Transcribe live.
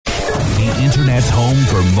Internet's home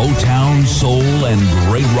for Motown, soul, and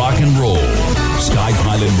great rock and roll.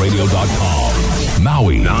 SkyPilotRadio.com.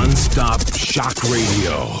 Maui. Non-stop shock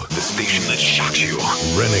radio. The station that shocks you.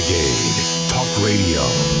 Renegade Talk Radio.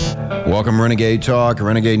 Welcome, Renegade Talk,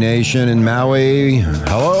 Renegade Nation in Maui.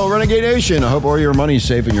 Hello, Renegade Nation. I hope all your money's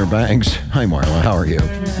safe in your banks. Hi, Marla. How are you?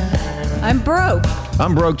 I'm broke.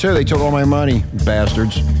 I'm broke, too. They took all my money,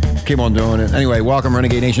 bastards. Keep on doing it. Anyway, welcome,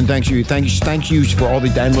 Renegade Nation. Thank you for all the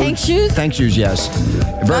downloads. Thanks yous? Thanks yous, yes.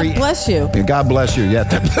 God bless you. God bless you, yeah.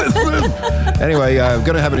 Anyway, I'm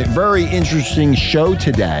going to have a very interesting show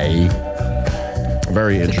today.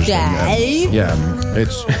 Very interesting. Yeah,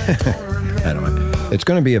 it's... I don't know. It's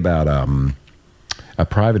going to be about a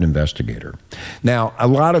private investigator. Now, a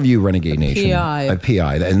lot of you, Renegade Nation, a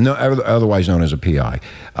PI, and otherwise known as a PI.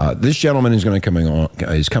 This gentleman is coming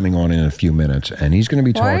on in a few minutes, and he's going to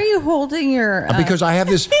be talking. Why are you holding your? Because I have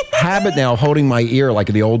this habit now of holding my ear like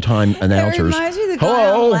the old time announcers. That reminds me of the guy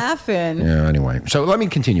I'm laughing. Yeah. Anyway, so let me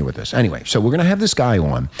continue with this. Anyway, so we're going to have this guy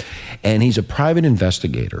on, and he's a private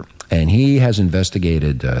investigator, and he has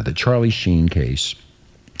investigated the Charlie Sheen case.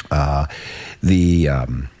 The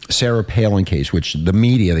Sarah Palin case, which the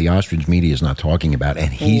media, the ostrich media, is not talking about,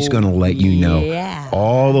 and he's going to let you know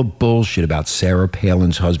all the bullshit about Sarah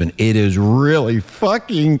Palin's husband. It is really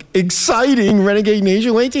fucking exciting, Renegade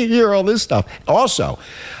Nation. Wait till you hear all this stuff. Also,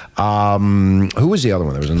 who was the other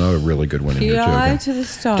one? There was another really good one in here too. To the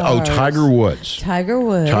stars. Oh, Tiger Woods. Tiger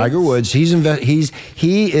Woods.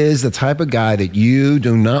 He is the type of guy that you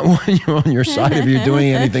do not want you on your side if you're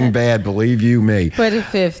doing anything bad. Believe you me. But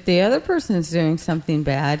if the other person is doing something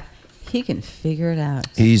bad, he can figure it out.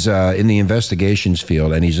 He's in the investigations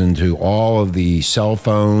field, and he's into all of the cell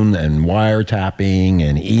phone and wiretapping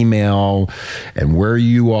and email and where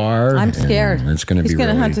you are. I'm scared. It's going to be He's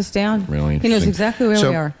going to hunt us down. Really interesting. He knows exactly where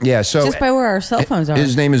we are. Yeah, so just by where our cell phones are.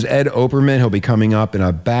 His name is Ed Operman. He'll be coming up in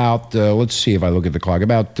about, let's see if I look at the clock,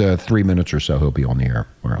 about 3 minutes or so he'll be on the air.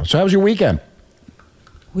 So how was your weekend?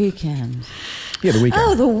 Weekend. Yeah, the weekend.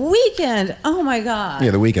 Oh, the weekend. Oh, my God. Yeah,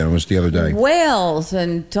 the weekend. It was the other day. Whales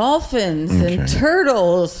and dolphins and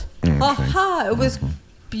turtles. Aha. It was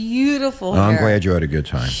beautiful I'm glad you had a good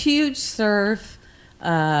time. Huge surf.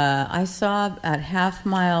 I saw at half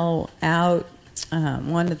mile out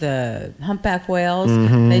one of the humpback whales.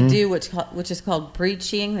 They do which is called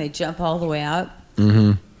breaching. They jump all the way out.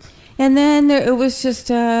 And then it was just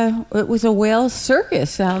it was a whale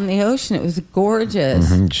circus out in the ocean. It was gorgeous.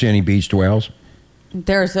 See any beached whales?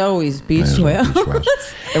 There's always beach whales.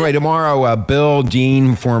 Anyway, tomorrow, Bill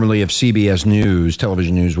Dean, formerly of CBS News,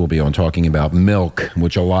 television news, will be on talking about milk,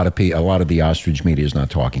 which a lot of the ostrich media is not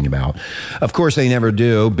talking about. Of course, they never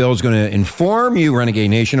do. Bill's going to inform you, Renegade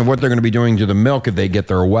Nation, of what they're going to be doing to the milk if they get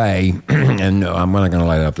their way. And I'm not going to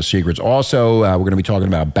let out the secrets. Also, we're going to be talking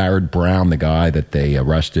about Barrett Brown, the guy that they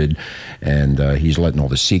arrested, and he's letting all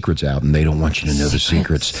the secrets out, and they don't want you to know the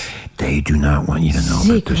secrets. They do not want you to know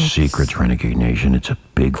about the secrets, Renegade Nation. It's a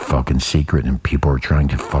big fucking secret, and people are trying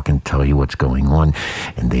to fucking tell you what's going on,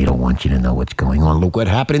 and they don't want you to know what's going on. Look what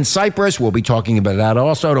happened in Cyprus. We'll be talking about that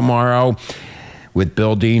also tomorrow with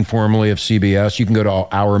Bill Dean, formerly of CBS. You can go to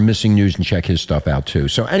Our Missing News and check his stuff out too.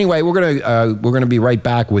 So anyway, we're gonna be right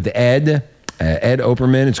back with Ed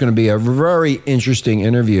Operman. It's going to be a very interesting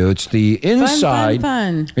interview. It's the inside.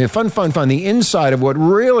 Fun. Yeah, fun. The inside of what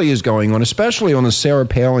really is going on, especially on the Sarah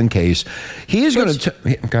Palin case. He is going to... Go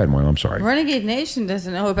ahead, Marla, I'm sorry. Renegade Nation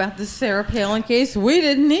doesn't know about the Sarah Palin case. We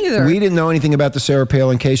didn't either. We didn't know anything about the Sarah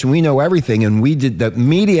Palin case, and we know everything, and the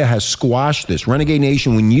media has squashed this. Renegade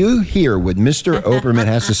Nation, when you hear what Mr. Operman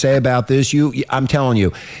has to say about this, I'm telling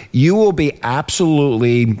you, you will be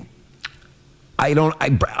absolutely...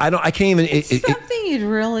 I can't even... Something you'd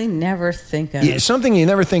really never think of. Yeah, something you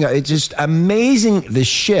never think of. It's just amazing the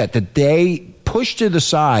shit that they push to the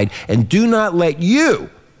side and do not let you,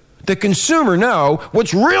 the consumer, know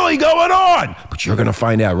what's really going on. But you're going to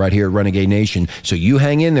find out right here at Renegade Nation. So you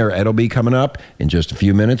hang in there. Ed will be coming up in just a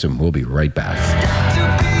few minutes, and we'll be right back.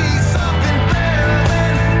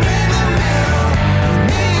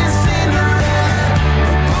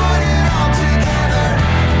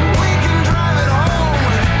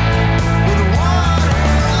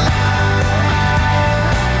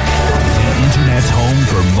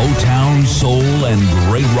 Motown, soul, and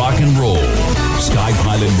great rock and roll.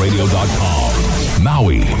 SkyPilotRadio.com.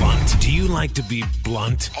 Maui. Blunt. Do you like to be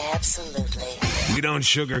blunt? Absolutely. We don't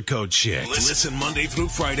sugarcoat shit. Listen Monday through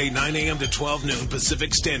Friday, 9 a.m. to 12 noon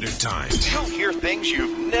Pacific Standard Time. You'll hear things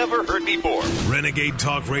you've never heard before. Renegade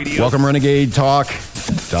Talk Radio. Welcome, Renegade Talk.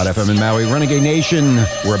 .fm in Maui. Renegade Nation,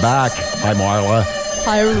 we're back. Hi, Marla.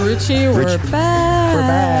 Hi, Richie. We're back. We're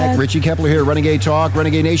back. Richie Kepler here, Renegade Talk,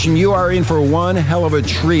 Renegade Nation. You are in for one hell of a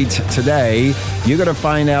treat today. You're going to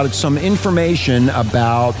find out some information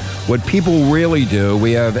about what people really do.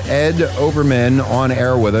 We have Ed Oberman on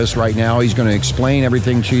air with us right now. He's going to explain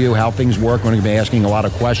everything to you, how things work. We're going to be asking a lot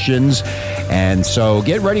of questions. And so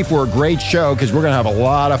get ready for a great show because we're going to have a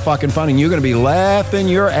lot of fucking fun and you're going to be laughing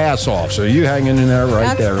your ass off. So you hanging in there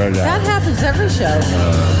right there. That happens every show.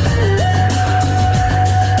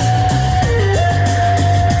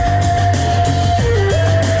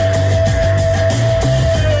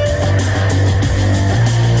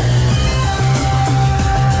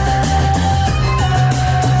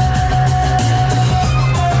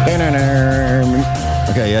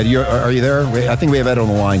 Okay, Ed, are you there? I think we have Ed on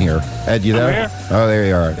the line here. Ed, you there? I'm here. Oh, there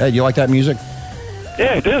you are. Ed, you like that music?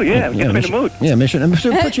 Yeah, I do. Yeah, get me in the mood. Yeah, Mission. Put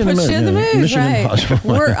you in the mood. Put you in the mood, Mission right?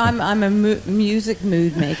 Impossible. I'm a music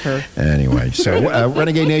mood maker. Anyway, so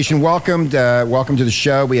Renegade Nation, welcome to the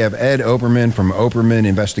show. We have Ed Oberman from Oberman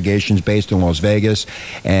Investigations, based in Las Vegas,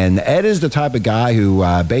 and Ed is the type of guy who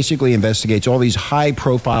basically investigates all these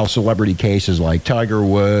high-profile celebrity cases like Tiger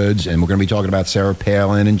Woods, and we're going to be talking about Sarah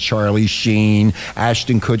Palin and Charlie Sheen,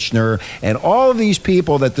 Ashton Kutcher, and all of these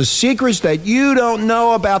people that the secrets that you don't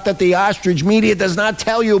know about, that the ostrich media does not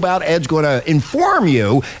tell you about, Ed's going to inform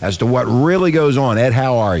you as to what really goes on. Ed,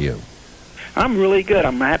 how are you? I'm really good.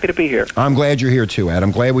 I'm happy to be here. I'm glad you're here too, Ed.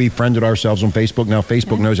 I'm glad we friended ourselves on Facebook. Now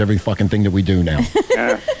Facebook knows every fucking thing that we do now.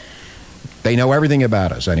 They know everything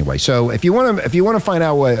about us anyway. So if you want to find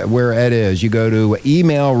out where Ed is, you go to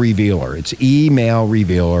Email Revealer. It's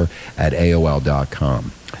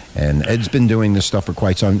emailrevealer@AOL.com. And Ed's been doing this stuff for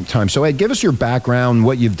quite some time. So Ed, give us your background,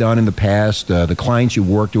 what you've done in the past, the clients you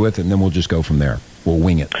worked with, and then we'll just go from there. We'll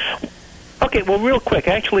wing it. Okay, well, real quick,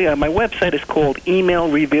 actually, my website is called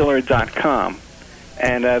emailrevealer.com.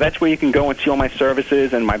 And that's where you can go and see all my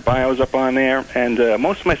services, and my bio's up on there. And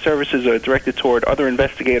most of my services are directed toward other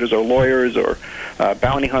investigators or lawyers or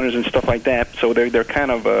bounty hunters and stuff like that. So they're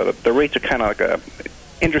kind of, the rates are kind of like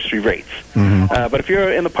industry rates. Mm-hmm. But if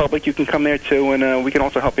you're in the public, you can come there too, and we can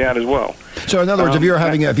also help you out as well. So in other words, if you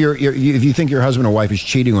think your husband or wife is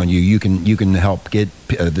cheating on you, you can help get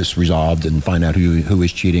this resolved and find out who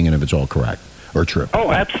is cheating and if it's all correct or true.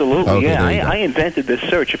 Oh, absolutely. Okay, yeah, I invented this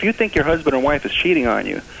search. If you think your husband or wife is cheating on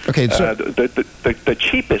you, okay, so the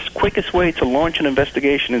cheapest, quickest way to launch an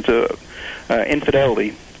investigation into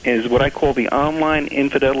infidelity is what I call the online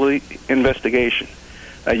infidelity investigation.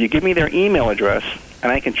 You give me their email address,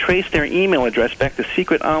 and I can trace their email address back to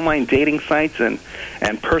secret online dating sites and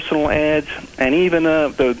personal ads, and even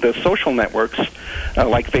the social networks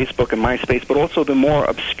like Facebook and MySpace, but also the more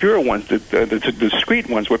obscure ones, the discreet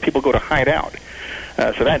ones where people go to hide out.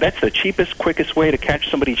 So that's the cheapest, quickest way to catch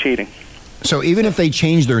somebody cheating. So even if they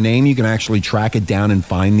change their name, you can actually track it down and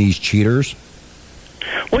find these cheaters?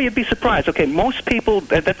 Well, you'd be surprised. Okay, most people,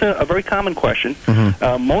 that's a very common question.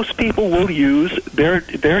 Mm-hmm. Most people will use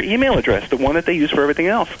their email address, the one that they use for everything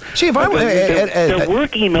else. See, if their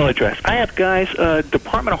work email address. I have guys,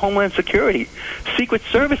 Department of Homeland Security, Secret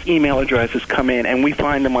Service email addresses come in, and we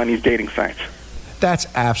find them on these dating sites. That's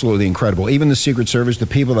absolutely incredible. Even the Secret Service, the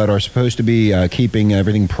people that are supposed to be keeping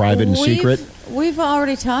everything private and secret. We've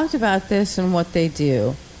already talked about this and what they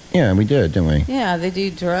do. Yeah, we did, didn't we? Yeah, they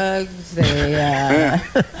do drugs. They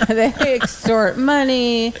they extort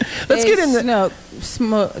money. Let's get into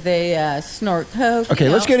they snort coke. Okay,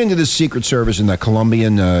 let's get into the Secret Service and the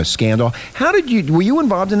Colombian scandal. Were you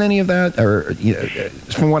involved in any of that, or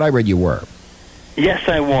from what I read, you were? Yes,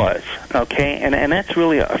 I was. Okay, and that's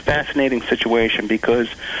really a fascinating situation because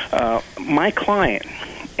my client,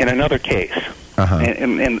 in another case,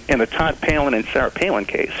 in the Todd Palin and Sarah Palin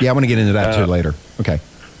case. Yeah, I want to get into that too later. Okay.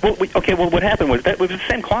 Well, what happened was that was the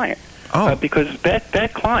same client. Because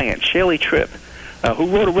that client, Shelley Tripp, who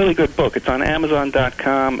wrote a really good book. It's on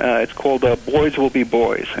Amazon.com. It's called Boys Will Be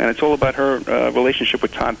Boys, and it's all about her relationship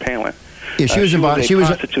with Todd Palin. Yeah, she was involved. She was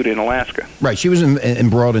a prostitute in Alaska. Right. She was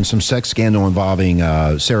embroiled in some sex scandal involving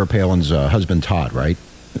Sarah Palin's husband, Todd. Right.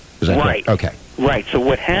 Is that right? Correct? Okay. Right. So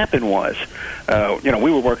what happened was,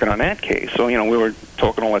 we were working on that case. So we were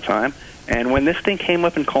talking all the time. And when this thing came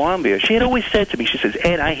up in Colombia, she had always said to me, she says,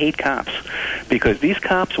 Ed, I hate cops. Because these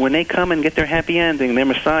cops, when they come and get their happy ending, their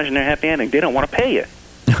massage and their happy ending, they don't want to pay you.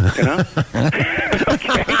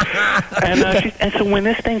 Okay. And so when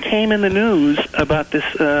this thing came in the news about this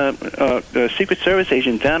Secret Service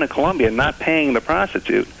agent down in Colombia not paying the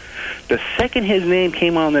prostitute, the second his name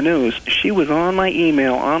came on the news, she was on my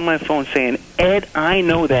email, on my phone saying, Ed, I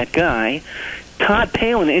know that guy. Todd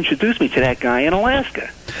Palin introduced me to that guy in Alaska.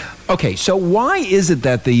 Okay, so why is it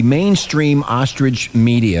that the mainstream ostrich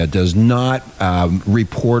media does not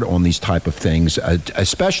report on these type of things,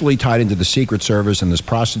 especially tied into the Secret Service and this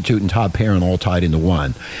prostitute and Todd Palin all tied into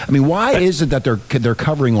one? I mean, why is it that they're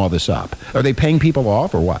covering all this up? Are they paying people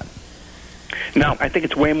off or what? No, I think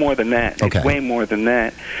it's way more than that. Okay. It's way more than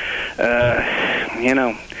that. You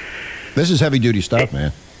know. This is heavy-duty stuff,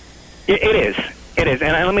 man. It is. It is,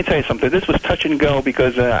 and let me tell you something. This was touch and go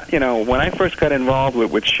because, you know, when I first got involved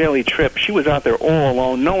with Shirley Tripp, she was out there all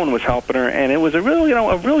alone. No one was helping her, and it was a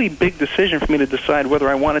really big decision for me to decide whether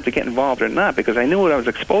I wanted to get involved or not because I knew what I was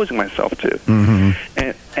exposing myself to.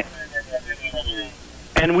 Mm-hmm.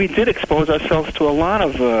 And we did expose ourselves to a lot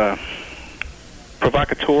of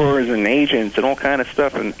provocateurs and agents and all kind of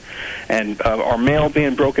stuff, and our mail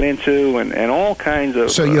being broken into, and all kinds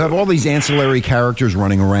of. So you have all these ancillary characters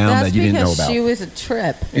running around that you didn't know That's about. because she was a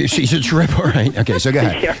trip. She's a trip, all right. Okay, so go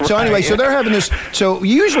ahead. Yeah, so anyway, so they're having this. So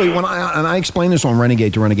usually when I explain this on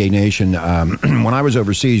Renegade to Renegade Nation, when I was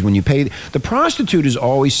overseas, when you pay, the prostitute is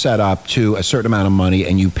always set up to a certain amount of money,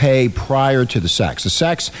 and you pay prior to the sex. The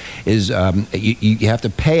sex is you have to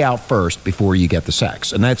pay out first before you get the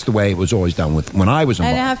sex, and that's the way it was always done with when I was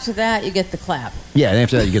involved. And after that, you get the clap. Yeah, and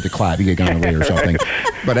after that you get the clap, you get gonorrhea or something.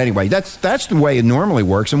 But anyway, that's the way it normally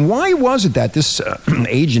works. And why was it that this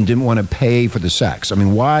agent didn't want to pay for the sex? I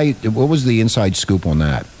mean, why? What was the inside scoop on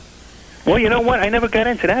that? Well, you know what? I never got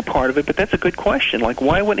into that part of it, but that's a good question. Like,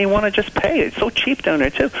 why wouldn't he want to just pay it? It's so cheap down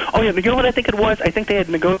there, too. Oh, yeah, you know what I think it was? I think they had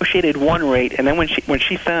negotiated one rate, and then when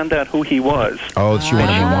she found out who he was... Oh, she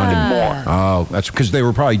wanted more. Oh, that's because they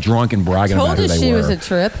were probably drunk and bragging about who they were. Told you she was a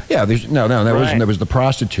trip. Yeah, that was the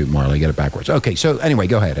prostitute, Marley. Get it backwards. Okay, so anyway,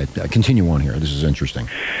 go ahead. Continue on here. This is interesting.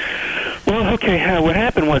 Well, okay, what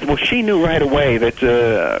happened was, she knew right away that,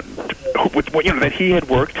 that he had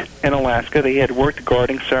worked in Alaska, that he had worked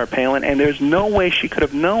guarding Sarah Palin, and there's no way she could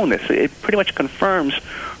have known this. It pretty much confirms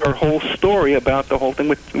her whole story about the whole thing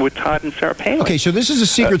with Todd and Sarah Palin. Okay, so this is a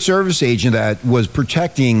Secret Service agent that was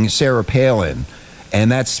protecting Sarah Palin,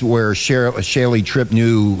 and that's where Shirley Tripp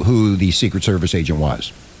knew who the Secret Service agent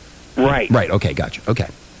was. Right. Right, okay, gotcha. Okay.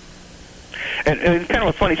 And it's kind of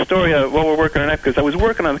a funny story while we're working on that, because I was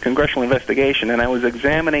working on the congressional investigation, and I was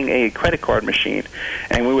examining a credit card machine,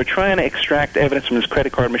 and we were trying to extract evidence from this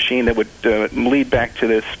credit card machine that would lead back to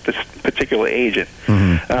this particular agent.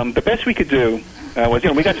 Mm-hmm. The best we could do was,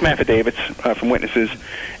 we got some affidavits from witnesses,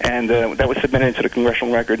 and that was submitted into the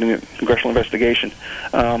congressional record and the congressional investigation.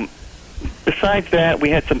 Besides that,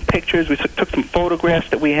 we had some pictures. We took some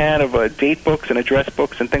photographs that we had of date books and address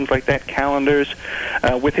books and things like that, calendars,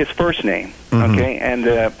 with his first name. Mm-hmm. Okay, and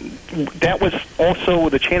that was also,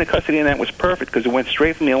 the chain of custody in that was perfect because it went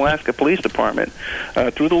straight from the Alaska Police Department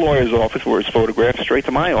through the lawyer's office where it's photographed straight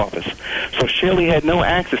to my office. So Shirley had no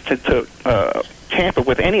access to tamper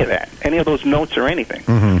with any of that, any of those notes or anything.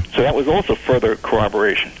 Mm-hmm. So that was also further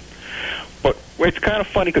corroboration. But it's kind of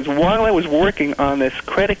funny because while I was working on this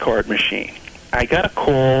credit card machine, I got a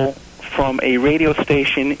call from a radio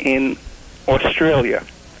station in Australia.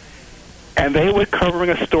 And they were covering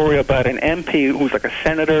a story about an MP who's like a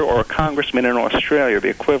senator or a congressman in Australia, the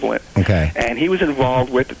equivalent. Okay. And he was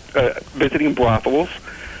involved with visiting brothels,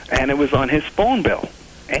 and it was on his phone bill.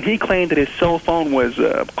 And he claimed that his cell phone was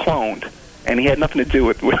cloned. And he had nothing to do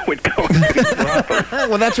with going to these brothels.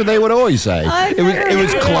 Well, that's what they would always say. It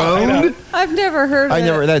was cloned. I've never heard of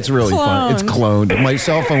it. That's really fun. It's cloned. My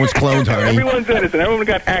cell phone was cloned, honey. Everyone's innocent. Everyone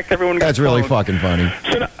got hacked. Everyone got That's really cloned. fucking funny.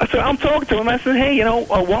 So I'm talking to him. I said, hey,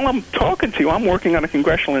 while I'm talking to you, I'm working on a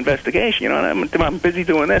congressional investigation. And I'm busy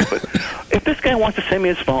doing this. But if this guy wants to send me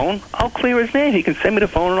his phone, I'll clear his name. He can send me the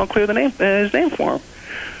phone, and I'll clear his name for him.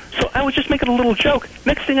 So I was just making a little joke.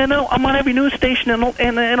 Next thing I know, I'm on every news station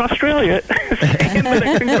in Australia saying that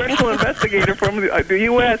a congressional investigator from the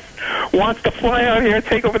U.S. wants to fly out here,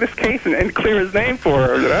 take over this case, and clear his name for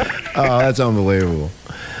her. Oh, that's unbelievable.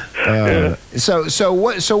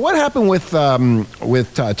 So what happened with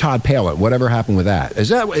Todd Palin? Whatever happened with that? Is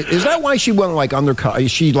that why she went like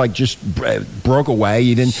undercut? She like just broke away.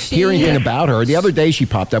 You didn't hear anything about her. The other day she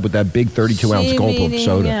popped up with that big 32-ounce gulp of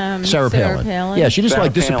soda. Sarah Palin. Yeah, she just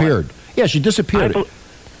like disappeared. Yeah, she disappeared.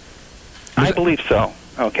 I believe so.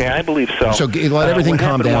 Okay, I believe so. So let everything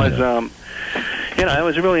calm down. It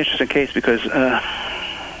was a really interesting case because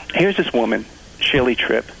here's this woman, Shirley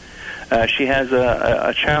Tripp. She has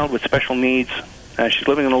a child with special needs. She's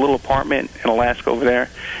living in a little apartment in Alaska over there,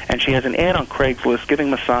 and she has an ad on Craigslist giving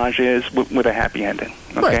massages with a happy ending.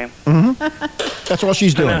 Okay, right. Mm-hmm. That's all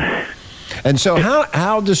she's doing. And so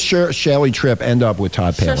how does Shelley Tripp end up with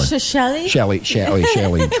Todd Palin? Shelley? Shelley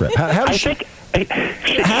Tripp. How does Shay,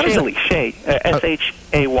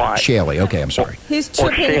 S-H-A-Y. Shaley, okay, I'm sorry. He's Or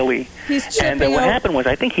tripping. Shaley. He's And tripping what over. happened was,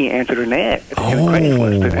 I think he answered an ad.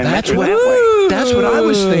 That's what I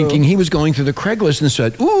was thinking. He was going through the Craigslist and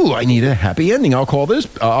said, "Ooh, I need a happy ending. I'll call this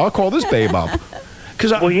babe up."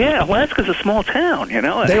 Well, yeah. Well, that's because it's a small town, you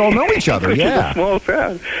know. They all know each other. Yeah. It's a small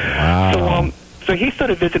town. Wow. So he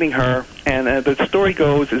started visiting her, and the story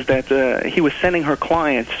goes is that he was sending her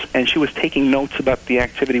clients, and she was taking notes about the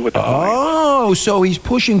activity with the clients. Oh, so he's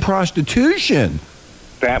pushing prostitution.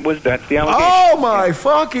 That's the allegation. Oh my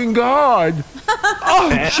fucking God!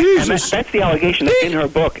 Oh Jesus! That's the allegation that's in her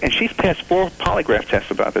book, and she's passed 4 polygraph tests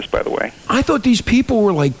about this, by the way. I thought these people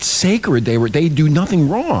were like sacred. They do nothing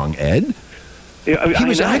wrong, Ed. Yeah, He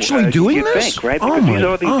was actually doing you this? Think, right? Oh,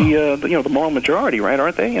 Because my- these are the moral majority, right?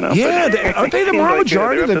 Aren't they? You know. Yeah, But aren't they the it seems moral like,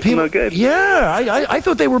 majority of they're the up to people? no good. Yeah, I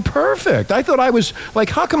thought they were perfect. I thought I was like,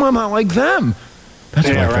 how come I'm not like them? That's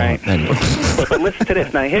Yeah, what I right. thought. Anyway. But listen to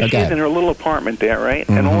this. Now, here she Okay. is in her little apartment there, right?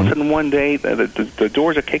 And all of a sudden one day, the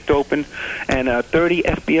doors are kicked open, and 30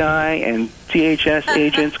 FBI and DHS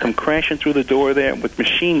agents come crashing through the door there with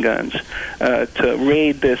machine guns to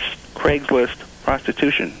raid this Craigslist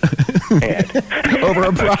prostitution ad. Over a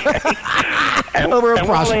and while they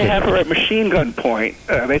prostitute. have her at machine gun point,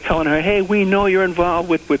 they're telling her, hey, we know you're involved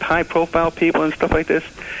with high-profile people and stuff like this.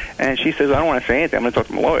 And she says, I don't want to say anything. I'm going to talk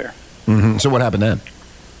to my lawyer. So what happened then?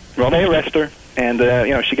 Well, they arrest her, and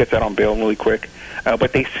she gets out on bail really quick.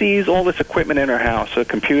 But they seize all this equipment in her house,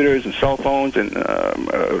 computers and cell phones and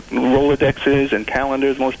Rolodexes and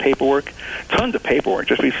calendars, most paperwork. Tons of paperwork,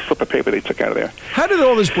 just a slip of paper they took out of there. How did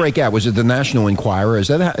all this break out? Was it the National Enquirer? Is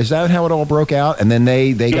that how it all broke out? And then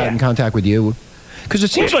they got in contact with you? Because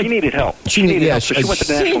it seems Yeah, like she needed help. She needed help, so she went to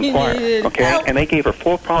the National Enquirer, okay? And they gave her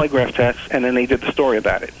 4 polygraph tests, and then they did the story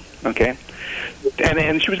about it, okay?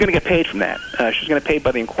 And she was going to get paid from that. She was going to get paid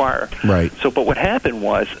by the Enquirer. Right. So, but what happened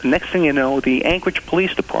was, next thing you know, the Anchorage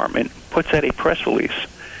Police Department puts out a press release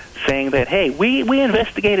saying that, hey, we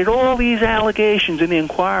investigated all these allegations in the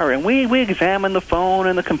Enquirer, and we examined the phone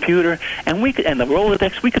and the computer, and the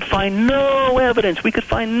Rolodex, we could find no evidence. We could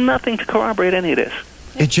find nothing to corroborate any of this.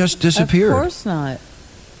 it just disappeared. Of course not.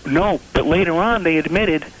 No, but later on they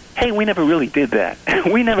admitted, hey, we never really did that.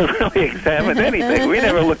 We never really examined anything. We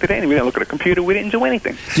never looked at anything. We didn't look at a computer. We didn't do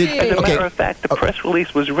anything. As a matter of fact, the press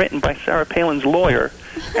release was written by Sarah Palin's lawyer,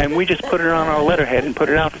 and we just put it on our letterhead and put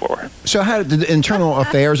it out for her. So how did the internal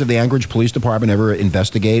affairs of the Anchorage Police Department ever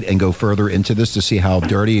investigate and go further into this to see how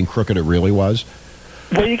dirty and crooked it really was?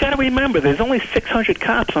 Well, you got to remember, there's only 600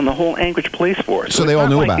 cops on the whole Anchorage police force. So they all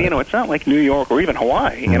knew like, about it. You know, it's not like New York or even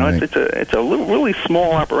Hawaii. You know, Right. it's a really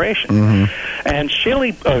small operation. And Shelley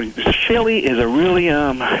is a really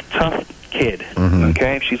tough kid.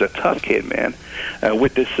 Okay, she's a tough kid, man,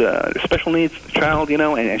 with this special needs child. You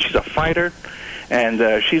know, and she's a fighter,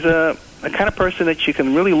 and she's a kind of person that you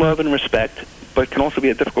can really love and respect, but can also be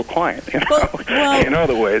a difficult client, you know, in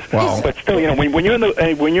other ways. Wow. But still, you know, when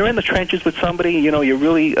you're in the trenches with somebody, you know, you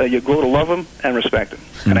really you grow to love them and respect them.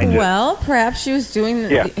 And I do. Well, perhaps she was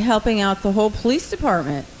helping out the whole police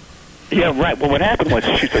department. Yeah, right. Well, what happened was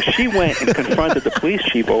she went and confronted the police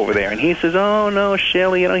chief over there, and he says, "Oh no,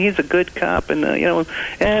 Shelley, you know, he's a good cop, and you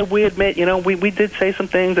know, we admit, you know, we did say some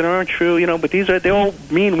things that aren't true, you know, but they all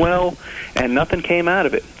mean well, and nothing came out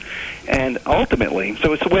of it." And ultimately,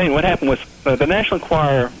 so what happened was the National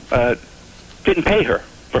Enquirer didn't pay her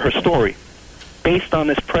for her story, based on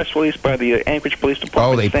this press release by the Anchorage Police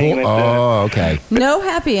Department. Oh, they saying pulled. that, Okay. No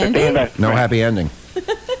happy ending. No happy ending.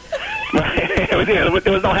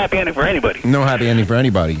 There was no happy ending for anybody. No happy ending for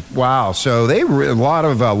anybody. Wow. So a lot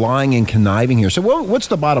of lying and conniving here. So what's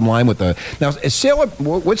the bottom line with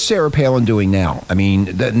what's Sarah Palin doing now? I mean,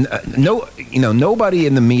 nobody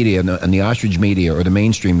in the media, in the ostrich media or the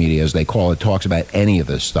mainstream media, as they call it, talks about any of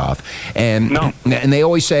this stuff. And they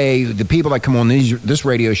always say the people that come on this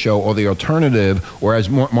radio show are the alternative, or as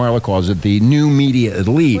Marla calls it, the new media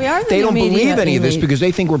elite. We are the they new don't media believe any of this elite. because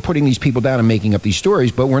they think we're putting these people down and making up these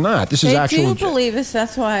stories, but we're not. This is They actual. do believe us.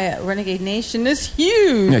 That's why Renegade Nation is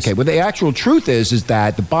huge. Okay, but the actual truth is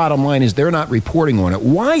that the bottom line is they're not reporting on it.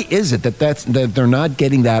 Why is it that they're not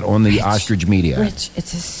getting that on the ostrich media? Rich,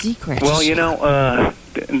 it's a secret. Well, you know,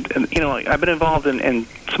 I've been involved in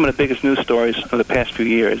some of the biggest news stories of the past few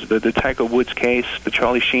years. The Tiger Woods case, the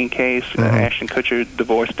Charlie Sheen case, Ashton Kutcher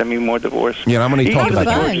divorce, Demi Moore divorce. Yeah, I'm going to talk Even about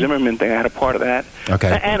the that. George Zimmerman thing, I had a part of that.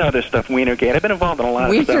 Okay. And other stuff, Wienergate. I've been involved in a lot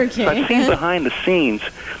of stuff. Wienergate. So I've seen behind the scenes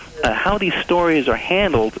how these stories are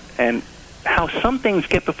handled and how some things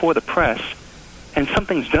get before the press and some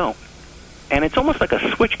things don't. and it's almost like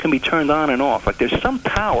a switch can be turned on and off. Like there's some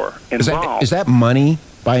power involved. Is that money?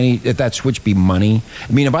 If that switch be money?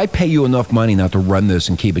 I mean, if I pay you enough money not to run this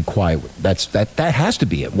and keep it quiet, that has to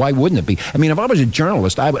be it. Why wouldn't it be? I mean, if I was a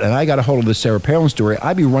journalist and I got a hold of this Sarah Palin story,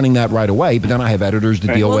 I'd be running that right away. But then I have editors to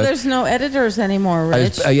deal with. Well, there's no editors anymore,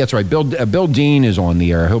 Rich. Yeah, that's right. Bill Dean is on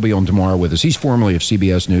the air. He'll be on tomorrow with us. He's formerly of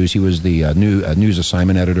CBS News. He was the news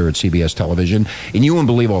assignment editor at CBS Television. And you wouldn't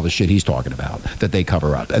believe all the shit he's talking about that they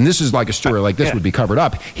cover up. And this is like a story like this would be covered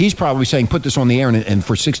up. He's probably saying, put this on the air and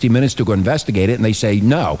for 60 minutes to go investigate it. And they say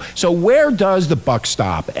no. So where does the buck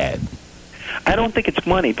stop, Ed? I don't think it's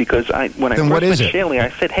money because when I first met Shaley, I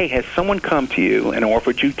said, hey, has someone come to you and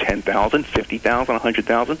offered you $10,000, $50,000,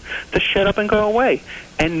 $100,000 to shut up and go away?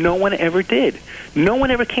 And no one ever did. No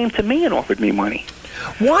one ever came to me and offered me money.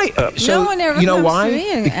 Why? No one ever comes to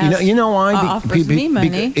me and asks, you know why? Offers me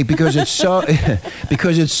money. Because it's so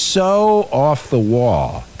because it's so off the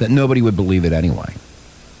wall that nobody would believe it anyway.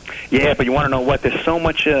 Yeah, but you want to know what? There's so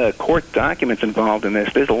much court documents involved in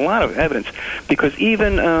this. There's a lot of evidence because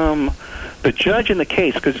even the judge in the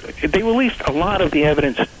case, because they released a lot of the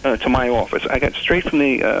evidence to my office. I got straight from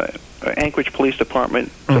the Anchorage Police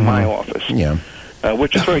Department to my office,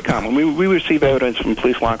 which is very common. We receive evidence from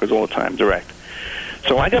police lockers all the time, direct.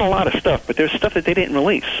 So I got a lot of stuff, but there's stuff that they didn't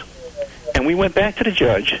release. And we went back to the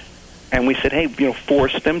judge, and we said, hey,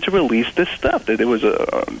 force them to release this stuff. There was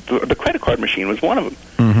the credit card machine was one of them.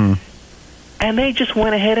 Mm-hmm. And they just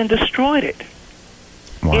went ahead and destroyed it.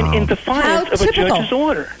 Wow. In defiance of a judge's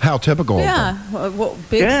order. How typical. Yeah. Well,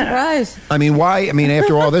 big surprise. I mean, why? I mean,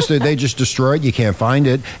 after all this, they just destroy it. You can't find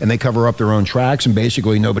it. And they cover up their own tracks. And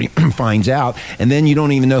basically, nobody finds out. And then you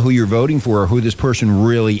don't even know who you're voting for or who this person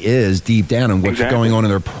really is deep down and what's going on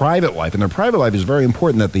in their private life. And their private life is very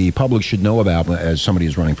important that the public should know about as somebody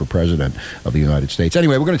who's running for president of the United States.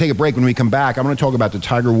 Anyway, we're going to take a break. When we come back, I'm going to talk about the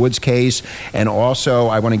Tiger Woods case. And also,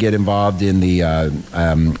 I want to get involved in the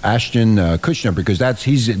Ashton Kutcher because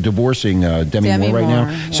he's divorcing Demi Moore right now.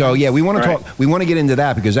 Yes. So yeah, we want to talk. We want to get into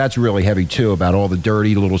that because that's really heavy too about all the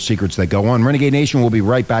dirty little secrets that go on. Renegade Nation will be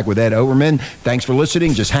right back with Ed Overman. Thanks for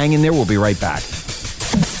listening. Just hang in there. We'll be right back.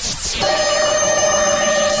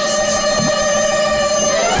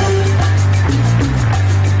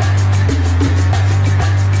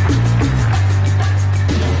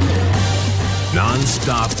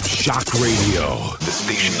 Non-stop shock radio. The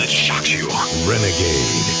station that shocks you.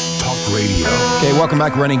 Renegade Talk Radio. Okay, welcome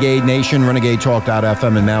back, Renegade Nation, Renegade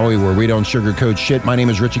Talk.fm in Maui, where we don't sugarcoat shit. My name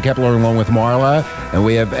is Richie Kepler, along with Marla, and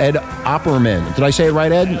we have Ed Opperman. Did I say it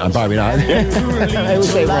right, Ed? I'm probably not. I would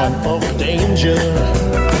say wrong. Of danger.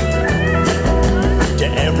 To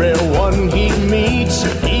everyone he meets,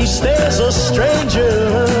 he stays a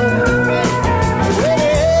stranger.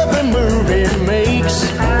 Every move he makes,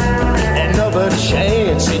 another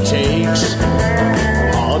chance he takes.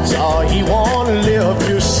 Odds are he won't live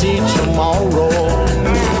to see tomorrow.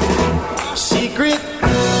 Secret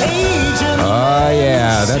agent. Oh,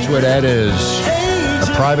 yeah, that's what Ed is.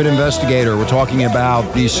 A private investigator. We're talking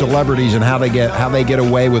about these celebrities and how they get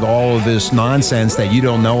away with all of this nonsense that you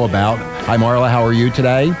don't know about. Hi, Marla. How are you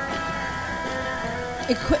today?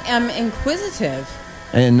 I'm inquisitive.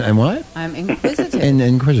 And what? I'm inquisitive. And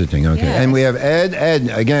inquisiting, okay. Yes. And we have Ed. Ed,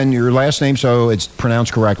 again, your last name, so it's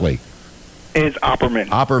pronounced correctly. Is Opperman.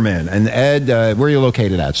 Opperman. And Ed, where are you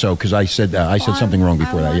located at? So, because I said something wrong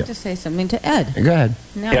before I that. want to say something to Ed. Go ahead.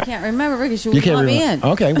 Now I can't remember because you can't let me in.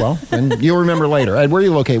 Okay, well, then you'll remember later. Ed, where are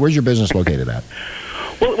you located? Where's your business located at?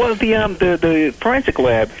 Well, the forensic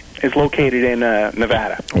lab is located in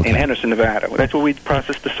Nevada, in Henderson, Nevada. That's where we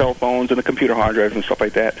process the cell phones and the computer hard drives and stuff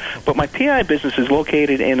like that. But my PI business is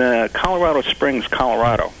located in Colorado Springs,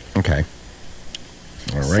 Colorado. Okay.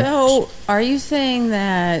 All right. So, are you saying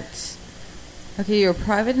that, okay, you're a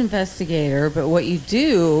private investigator, but what you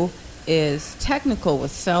do is technical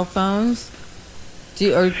with cell phones? So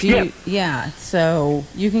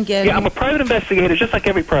you can get... Yeah, I'm a private investigator, just like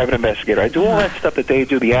every private investigator. I do all that stuff that they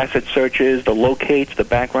do, the asset searches, the locates, the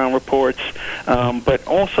background reports, but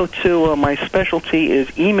also, too, my specialty is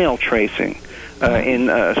email tracing in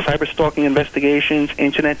cyber stalking investigations,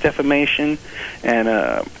 internet defamation, and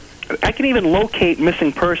I can even locate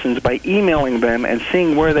missing persons by emailing them and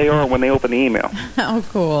seeing where they are when they open the email. Oh,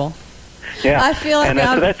 cool. Yeah, I feel like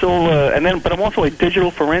so that's all. But I'm also a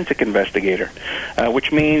digital forensic investigator, which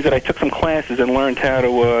means that I took some classes and learned how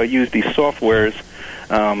to use these softwares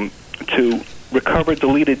to recover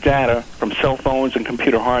deleted data from cell phones and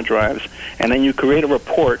computer hard drives, and then you create a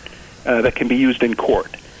report that can be used in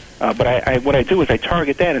court. But what I do is I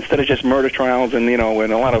target that instead of just murder trials and and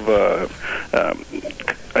a lot of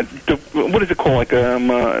what is it called, like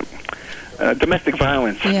domestic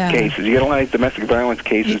violence cases. You get a lot of domestic violence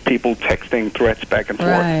cases, people texting threats back and forth.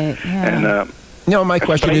 Right, yeah. And, no, my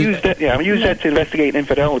question is... I use that to investigate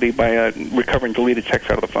infidelity by recovering deleted texts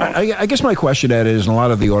out of the phone. I guess my question, Ed, is, and a lot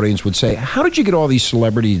of the audience would say, how did you get all these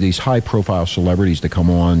celebrities, these high-profile celebrities to come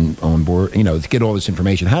on board, to get all this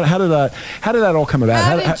information? How did that all come about?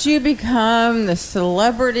 How did you become the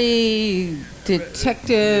celebrity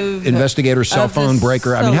detective... investigator, cell phone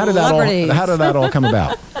breaker? I mean, how did that all come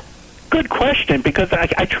about? Good question, because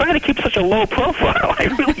I try to keep such a low profile.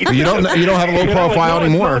 I really do. You don't have a low profile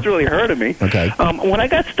anymore. It's really hurting me. Okay. When I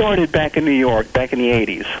got started back in New York, back in the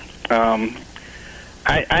 80s,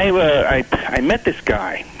 I met this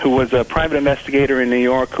guy who was a private investigator in New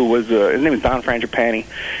York. Who was his name was Don Frangipani,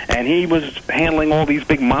 and he was handling all these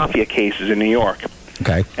big mafia cases in New York.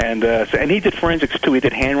 Okay. And he did forensics too. He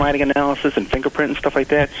did handwriting analysis and fingerprint and stuff like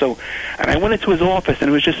that. So, and I went into his office, and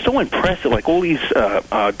it was just so impressive, like all these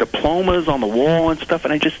diplomas on the wall and stuff,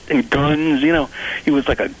 and guns. He was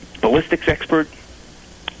like a ballistics expert,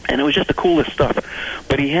 and it was just the coolest stuff.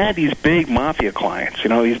 But he had these big mafia clients,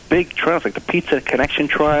 these big trials, like the Pizza Connection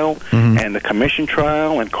trial and the Commission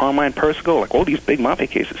trial and Carmine Persico, like all these big mafia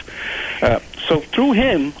cases. So through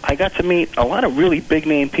him, I got to meet a lot of really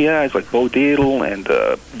big-name PIs like Bo Dietl and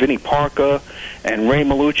Vinnie Parker and Ray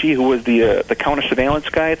Malucci, who was the counter-surveillance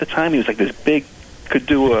guy at the time. He was like this big, could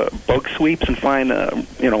do bug sweeps and find,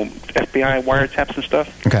 FBI wiretaps and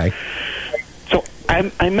stuff. Okay. So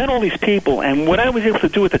I met all these people, and what I was able to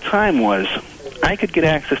do at the time was I could get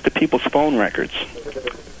access to people's phone records.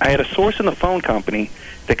 I had a source in the phone company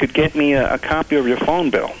that could get me a copy of your phone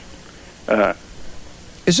bill.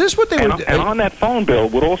 Is this what they would... And on that phone bill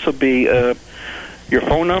would also be your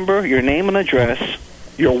phone number, your name and address,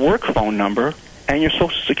 your work phone number, and your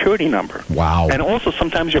Social Security number. Wow. And also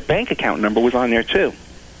sometimes your bank account number was on there, too.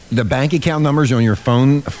 The bank account numbers on your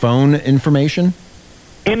phone information?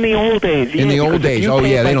 In the old days. In the old days. Oh,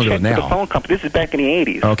 yeah, they don't do it now. The phone company. This is back in the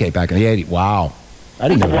 80s. Okay, back in the 80s. Wow. I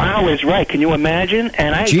didn't know that. Wow is right. Can you imagine?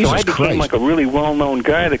 And I became like a really well-known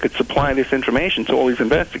guy that could supply this information to all these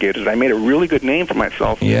investigators. I made a really good name for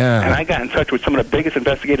myself. Yeah. And I got in touch with some of the biggest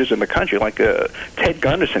investigators in the country, like Ted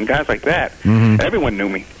Gunderson, guys like that. Mm-hmm. Everyone knew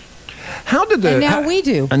me. How did and now we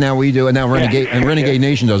do. And now we do. And now Renegade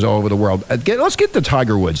Nation does all over the world. Let's get to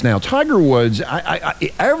Tiger Woods. Now, Tiger Woods,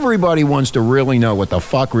 everybody wants to really know what the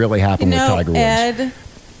fuck really happened with Tiger Woods. Ed,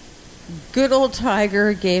 good old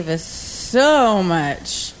Tiger gave us so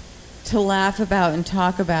much to laugh about and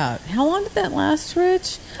talk about. How long did that last,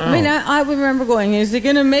 Rich? Oh. I mean, I remember going, is he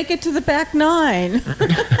going to make it to the back nine?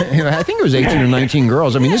 I think it was 18 or 19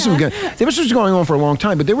 girls. I mean, this was going on for a long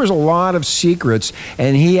time, but there was a lot of secrets,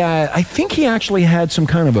 and I think he actually had some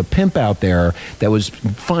kind of a pimp out there that was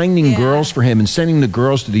finding girls for him and sending the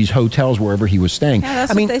girls to these hotels wherever he was staying. Yeah,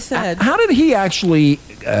 that's what they said. How did he actually...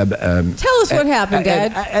 Tell us what happened,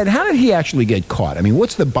 Dad. And how did he actually get caught? I mean,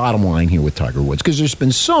 what's the bottom line here with Tiger Woods? Because there's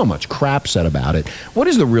been so much crap said about it. What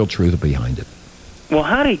is the real truth behind it? Well,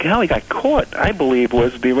 how he got caught, I believe,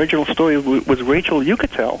 was the original story was Rachel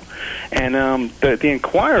Yucatel. And the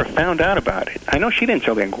Enquirer found out about it. I know she didn't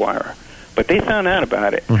tell the Enquirer, but they found out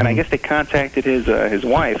about it. Mm-hmm. And I guess they contacted his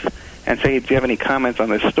wife and said, do you have any comments on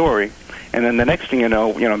this story? And then the next thing you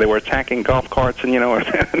know, they were attacking golf carts and,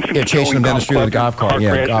 chasing them down the street with a golf cart,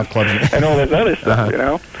 golf clubs. And all this other stuff,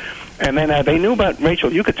 And then they knew about Rachel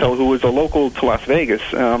Yucatel, who was a local to Las Vegas,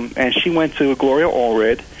 and she went to Gloria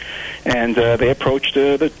Allred, and they approached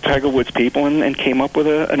the Tiger Woods people and came up with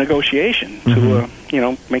a negotiation to,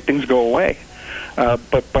 make things go away.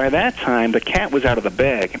 But by that time, the cat was out of the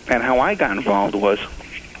bag, and how I got involved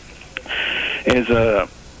is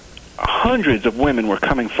hundreds of women were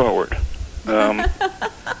coming forward. Well,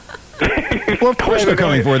 of course they're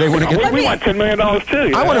coming forward. They want to get. We want $10 million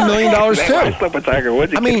too. I want $1 million too. I slept with Tiger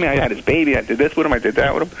Woods. I had his baby. I did this with him. I did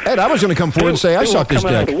that with him. Ed, I was going to come forward and say I sucked his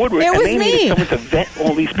dick. It was me. They needed someone to vet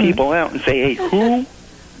all these people out and say, hey, who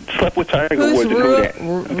slept with Tiger Woods and who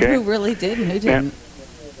didn't? Okay? Who really did and who didn't?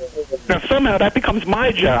 Now, somehow that becomes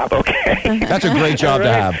my job, okay? That's a great job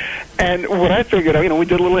to have. And what I figured, we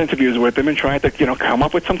did little interviews with him and tried to, come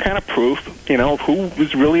up with some kind of proof, of who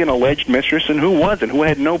was really an alleged mistress and who wasn't, who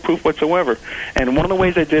had no proof whatsoever. And one of the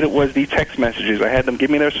ways I did it was the text messages. I had them give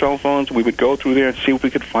me their cell phones. We would go through there and see if we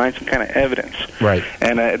could find some kind of evidence. Right.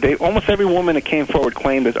 And almost every woman that came forward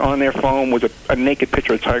claimed that on their phone was a naked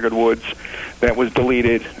picture of Tiger Woods that was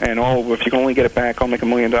deleted. And, if you can only get it back, I'll make $1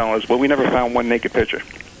 million. Well, we never found one naked picture.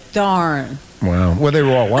 Darn. Wow. Well, they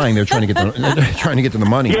were all lying. They're trying to get to the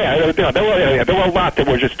money. Yeah, there were a lot that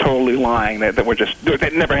were just totally lying. That were just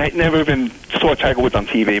that never even saw Tiger Woods on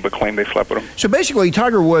TV, but claimed they slept with him. So basically,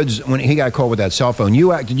 Tiger Woods, when he got caught with that cell phone,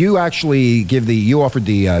 did you actually you offered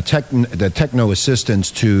the techno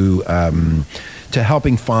assistance to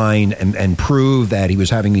helping find and prove that he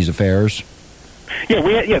was having these affairs?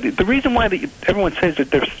 Yeah, the reason why everyone says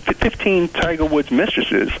that there's 15 Tiger Woods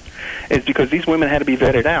mistresses is because these women had to be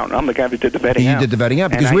vetted out. I'm the guy that did the vetting out. You did the vetting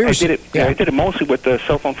out because I did it mostly with the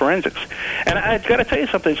cell phone forensics. And I've got to tell you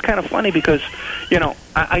something. It's kind of funny because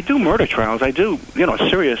I do murder trials. I do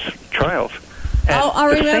serious trials. And I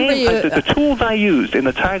remember you. The tools I used in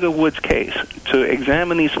the Tiger Woods case to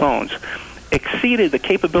examine these phones exceeded the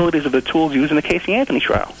capabilities of the tools used in the Casey Anthony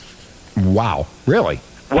trial. Wow, really?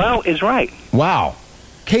 Wow is right. Wow.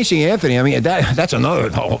 Casey Anthony, I mean, that's another...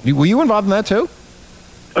 Were you involved in that, too?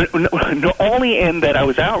 No, only in that I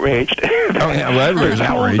was outraged. Everybody was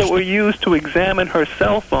outraged. The tools that were used to examine her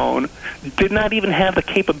cell phone did not even have the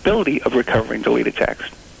capability of recovering deleted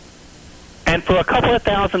text. And for a couple of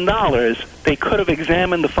 $1,000s, they could have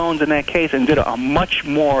examined the phones in that case and did a much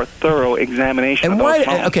more thorough examination of those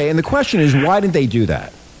phones. Okay, and the question is, why didn't they do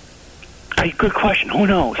that? Good question. Who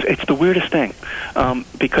knows? It's the weirdest thing.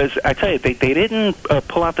 Because I tell you, they didn't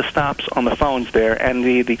pull out the stops on the phones there, and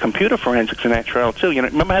the computer forensics in that trial, too.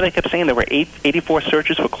 Remember how they kept saying there were 84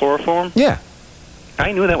 searches for chloroform? Yeah.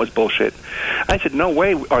 I knew that was bullshit. I said, no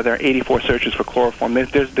way are there 84 searches for chloroform. There's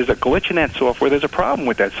a glitch in that software. There's a problem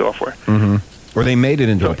with that software. Mm-hmm. Or they made it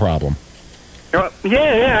into a problem.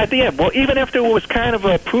 Yeah. Well, even after it was kind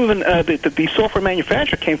of proven, the software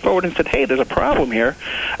manufacturer came forward and said, hey, there's a problem here.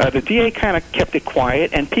 The DA kind of kept it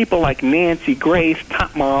quiet, and people like Nancy Grace,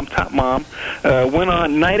 Top Mom, went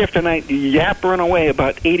on night after night yappering away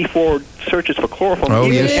about 84 searches for chloroform. Oh,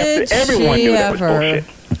 yes. Everyone knew that was bullshit.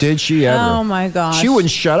 Did she ever? Oh, my gosh. She wouldn't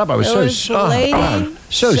shut up. I was so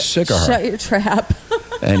sick of her. Shut your trap.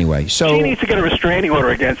 Anyway, so... She needs to get a restraining order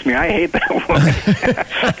against me. I hate that woman.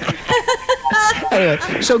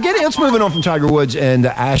 Anyway, so let's move on from Tiger Woods and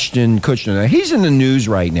Ashton Kutcher. Now, he's in the news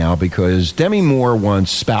right now because Demi Moore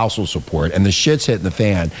wants spousal support, and the shit's hitting the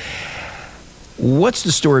fan. What's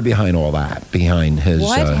the story behind all that? Behind his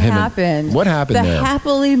what happened? What happened the there? The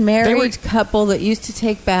happily married couple that used to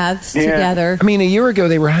take baths together. I mean, a year ago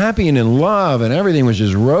they were happy and in love, and everything was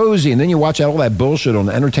just rosy. And then you watch all that bullshit on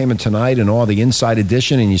Entertainment Tonight and all the Inside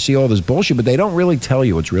Edition, and you see all this bullshit, but they don't really tell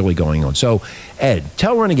you what's really going on. So, Ed,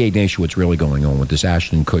 tell Renegade Nation what's really going on with this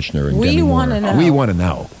Ashton Kutcher and Demi Moore. We want to know. We want to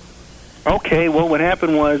know. Okay, well, what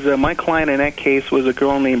happened was my client in that case was a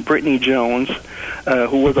girl named Brittany Jones,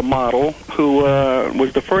 who was a model, who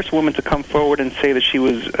was the first woman to come forward and say that she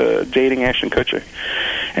was dating Ashton Kutcher.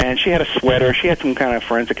 And she had a sweater. She had some kind of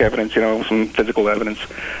forensic evidence, some physical evidence.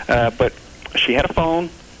 But she had a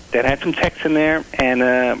phone that had some text in there, and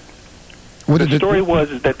the story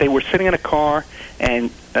was that they were sitting in a car,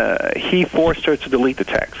 and he forced her to delete the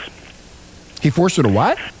text. He forced her to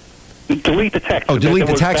what? Delete the text. Oh, delete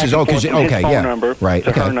the text is okay. Phone number right.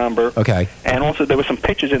 To her number. Okay. And also, there were some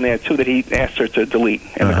pictures in there too that he asked her to delete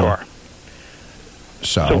in the car.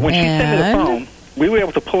 So when she sent me the phone, we were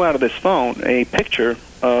able to pull out of this phone a picture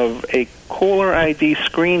of a caller ID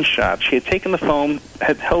screenshot. She had taken the phone,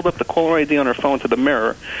 had held up the caller ID on her phone to the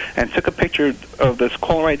mirror, and took a picture of this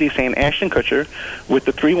caller ID saying Ashton Kutcher with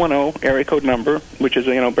the 310 area code number, which is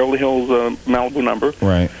Beverly Hills Malibu number.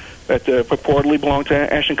 Right. That purportedly belonged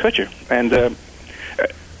to Ashton Kutcher. And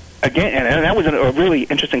again, and that was a really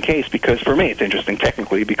interesting case because, for me, it's interesting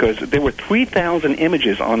technically because there were 3,000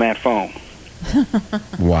 images on that phone.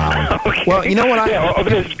 Wow. Okay. Well, you know what? Of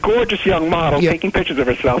this gorgeous young model taking pictures of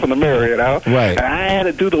herself in the mirror, Right. And I had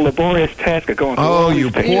to do the laborious task of going through all these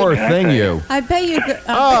you pictures. poor thing, you. I bet you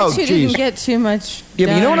didn't get too much. Yeah,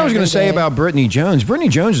 but you know what I was going to say about Brittany Jones? Brittany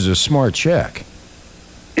Jones is a smart chick.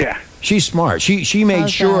 Yeah. She's smart. She made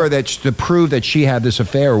sure that to prove that she had this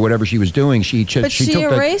affair or whatever she was doing, she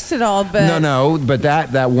erased it all. But but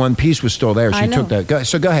that one piece was still there. She took that.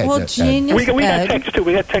 So go ahead. Well, genius. We got text too.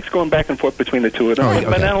 We got text going back and forth between the two of them. Oh, okay.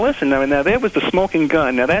 But now listen. Now there was the smoking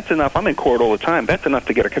gun. Now that's enough. I'm in court all the time. That's enough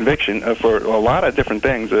to get a conviction for a lot of different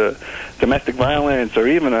things, domestic violence, or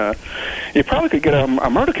even you probably could get a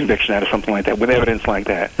murder conviction out of something like that with evidence like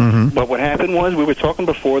that. Mm-hmm. But what happened was we were talking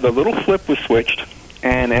before. The little flip was switched.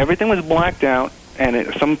 And everything was blacked out,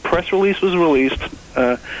 and some press release was released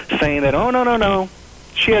saying that, oh, no,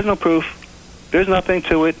 she has no proof. There's nothing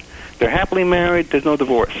to it. They're happily married. There's no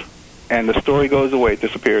divorce. And the story goes away. It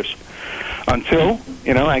disappears. until,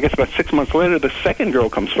 I guess about 6 months later, the second girl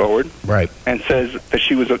comes forward Right. and says that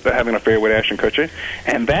she was having an affair with Ashton Kutcher.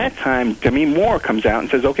 And that time, Demi Moore comes out and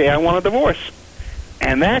says, okay, I want a divorce.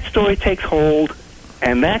 And that story takes hold,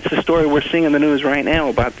 and that's the story we're seeing in the news right now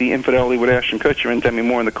about the infidelity with Ashton Kutcher and Demi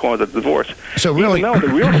Moore and the cause of the divorce. So really, even though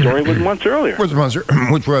the real story was months earlier. Which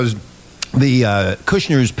was the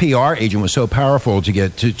Kushner's PR agent was so powerful to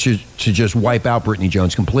get to just wipe out Brittany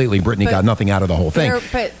Jones completely. Brittany got nothing out of the whole thing.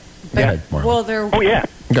 Go ahead, Marla. Well, there. Oh yeah.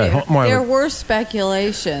 Go ahead, Marla. There were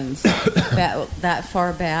speculations that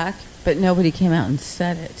far back, but nobody came out and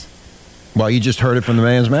said it. Well, you just heard it from the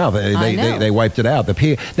man's mouth. They wiped it out.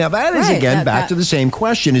 Now, that is, Right, again, back to the same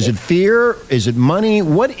question. Is it fear? Is it money?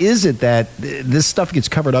 What is it that this stuff gets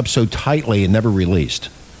covered up so tightly and never released?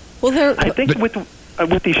 Well, I think with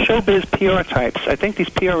these showbiz PR types, I think these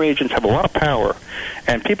PR agents have a lot of power,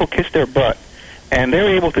 and people kiss their butt, and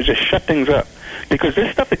they're able to just shut things up. Because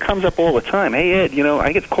there's stuff that comes up all the time. Hey, Ed,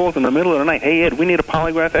 I get calls in the middle of the night. Hey, Ed, we need a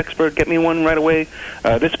polygraph expert. Get me one right away.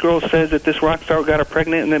 This girl says that this rock star got her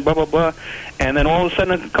pregnant, and then blah, blah, blah. And then all of a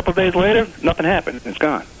sudden, a couple of days later, nothing happened. It's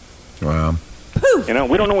gone. Wow. Poof. We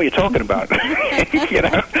don't know what you're talking about.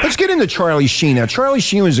 Let's get into Charlie Sheen. Now, Charlie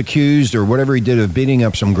Sheen was accused, or whatever he did, of beating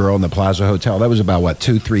up some girl in the Plaza Hotel. That was about,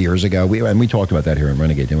 2-3 years ago? We talked about that here in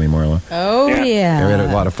Renegade, didn't we, Marla? Oh, yeah. We had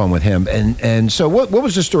a lot of fun with him. And so what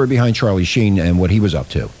was the story behind Charlie Sheen and what he was up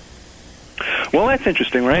to? Well, that's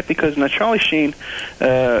interesting, right? Because now Charlie Sheen,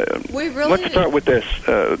 let's start with this.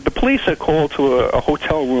 The police are called to a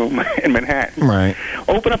hotel room in Manhattan. Right.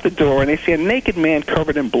 Open up the door, and they see a naked man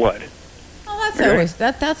covered in blood. That's always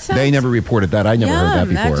that sounds. They never reported that. I never heard that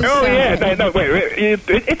before.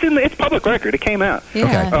 It's public record. It came out.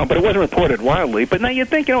 Yeah. Okay. But it wasn't reported wildly. But now you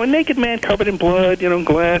think, a naked man covered in blood,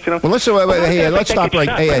 glass, Well, let's stop right. Ed, let's stop right.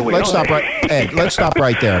 Ed, let's stop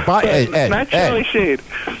right there. Not Charlie Sheen.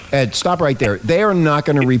 Ed, stop right there. They are not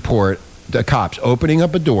going to report the cops opening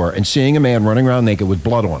up a door and seeing a man running around naked with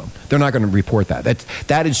blood on him. They're not going to report that.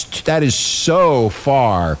 That is so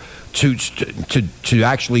far to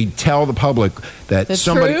actually tell the public that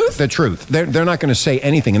the truth. They're not going to say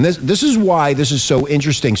anything, and this is why this is so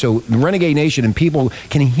interesting. So Renegade Nation and people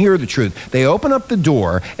can hear the truth. They open up the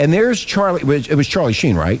door, and there's Charlie. It was Charlie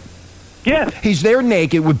Sheen, right? Yeah. He's there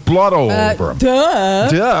naked with blood all over him.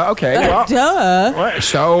 Duh. Okay. Duh. Right,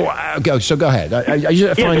 so go ahead.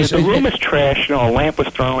 The room is trashed. A lamp was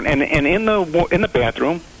thrown, and in the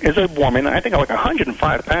bathroom is a woman. I think like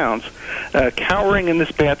 105 pounds, cowering in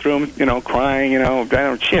this bathroom. Crying.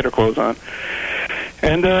 She had her clothes on,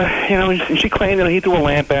 and and she claimed he threw a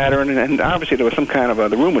lamp at her, and obviously there was some kind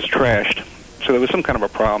of the room was trashed. So there was some kind of a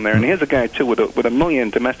problem there. And here's a guy, too, with a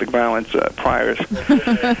million domestic violence priors. He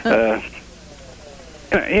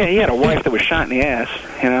had a wife that was shot in the ass,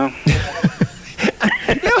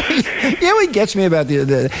 What gets me about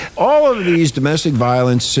all of these domestic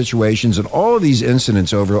violence situations and all of these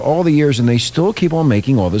incidents over all the years, and they still keep on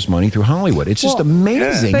making all this money through Hollywood. It's just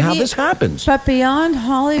amazing how this happens. But beyond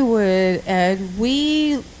Hollywood, Ed,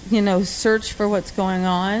 we, search for what's going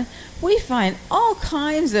on. We find all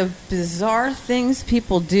kinds of bizarre things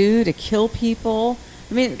people do to kill people.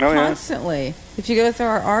 I mean, constantly. Yeah. If you go through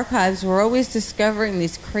our archives, we're always discovering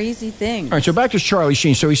these crazy things. All right, so back to Charlie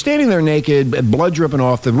Sheen. So he's standing there naked, blood dripping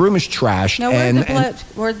off. The room is trashed. Now,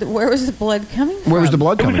 where was the blood coming from? Where was the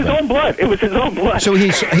blood coming from? It was his own blood. It was his own blood. So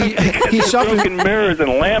he suffered broken mirrors and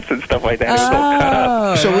lamps and stuff like that. It was all cut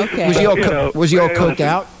up. So okay. Was he all coked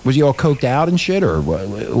out? Was he all coked out and shit, or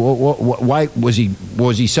why was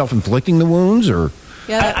he self-inflicting the wounds, or?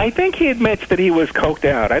 Yeah. I think he admits that he was coked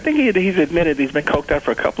out. I think he's admitted he's been coked out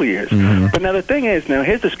for a couple of years. Mm-hmm. But now the thing is,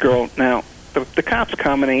 here's this girl. Now, the cops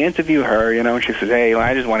come and they interview her, and she says, hey,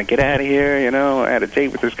 I just want to get out of here, I had a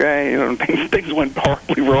date with this guy, things went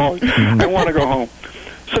horribly wrong. I want to go home.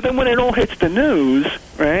 So then when it all hits the news,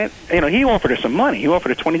 right, he offered her some money. He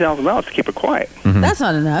offered her $20,000 to keep her quiet. Mm-hmm. That's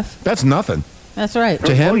not enough. That's nothing. That's right.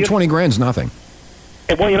 To him, 20 grand's nothing.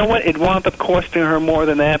 Well, you know what? It wound up costing her more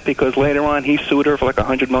than that because later on he sued her for like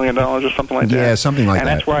 $100 million or something like that. Yeah, something like that. And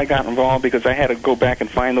that's where I got involved because I had to go back and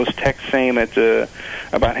find those texts saying that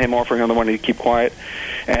about him offering her the money to keep quiet.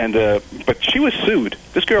 And but she was sued.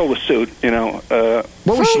 This girl was sued. What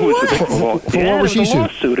was she? For what was she sued? A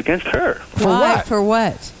lawsuit against her. For what? For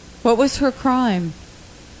what? What was her crime?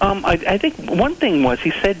 I think one thing was he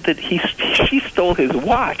said that she stole his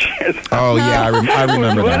watch. Oh yeah, I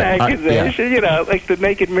remember one that. accusation, like the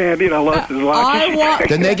naked man, lost his watch.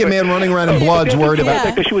 The naked man running around in blood's worried about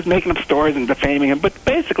that. She was making up stories and defaming him, but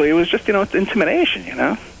basically it was just it's intimidation,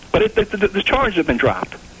 But the charges have been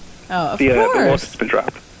dropped. Oh, of course. The lawsuit's been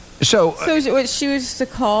dropped. So she was just a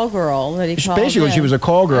call girl that he called. basically, in. she was a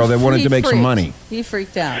call girl that wanted He to make some freaked. money. He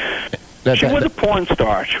freaked out. She was a porn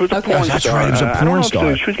star. She was a Okay. porn That's star. right, it was a I don't porn know if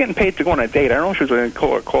star. She was getting paid to go on a date. I don't know if she was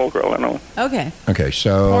a call girl. I don't know. Okay. Okay,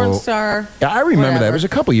 so Porn star. Yeah, I remember that. whatever. It was a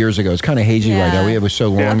couple years ago. It's kind of hazy right now. It was so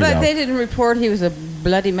long Yeah. ago. But they didn't report he was a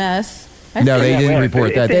bloody mess. No, they Yeah, didn't yeah,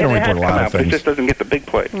 report that. They don't it report has a come lot out, of but it things. just doesn't get the big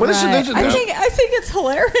play. Well, this is- Right. this is- I think it's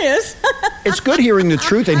hilarious. It's good hearing the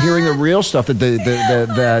truth and hearing the real stuff that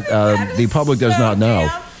the public does not know.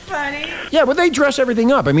 Funny. Yeah, but they dress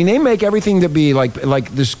everything up. I mean, they make everything to be like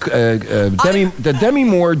this the Demi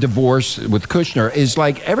Moore divorce with Kushner is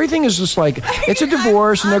like everything is just like it's a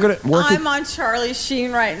divorce and they're going to work it. I'm on Charlie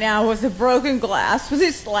Sheen right now with a broken glass. Was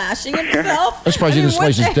he slashing himself? I'm surprised he didn't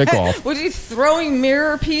what slice his the dick heck? off. Was he throwing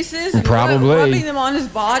mirror pieces and Probably. rubbing them on his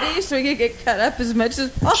body so he could get cut up as much as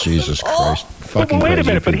possible? Jesus Christ. Fucking Well, wait a crazy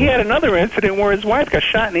minute, but he people. had another incident where his wife got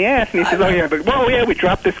shot in the ass, and he says, "Oh yeah, but we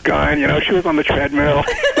dropped this gun. You know, she was on the treadmill,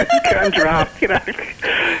 gun dropped. You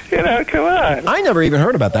know, come on." I never even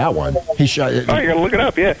heard about that one. He shot. Oh, you gotta look it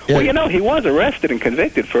up, yeah. Yeah. Well, you know, he was arrested and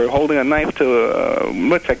convicted for holding a knife to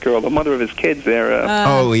what's that girl, the mother of his kids. There.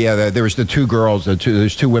 Oh yeah, there was the two girls.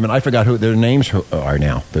 There's two women. I forgot who their names are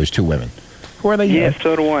now. Those two women. Who are they? Yeah,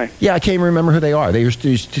 so do I. Yeah, I can't even remember who they are. There's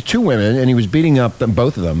two women, and he was beating up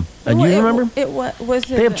both of them. And Well, you remember? Was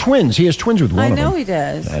They have twins. He has twins with one I of them. know he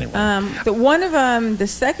does. Anyway. The one of them, the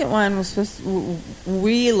second one was supposed.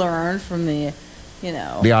 We learned from the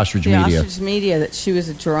ostrich media. ostrich media that she was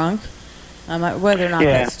a drunk. Whether or not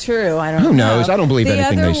Yeah. that's true, I don't know. Who knows? I don't believe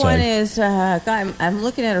anything The they other one say. is I'm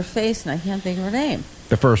looking at her face and I can't think of her name.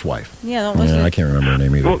 The first wife. Yeah, that was I can't remember her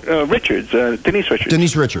name either. Well, Richards, Denise Richards.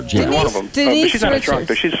 Denise Richards. Yeah. Denise- One of them. Denise but she's not a drunk,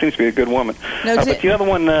 Richards. though. She seems to be a good woman. No, but the other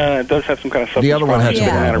one does have some kind of substance. The other one had problem. some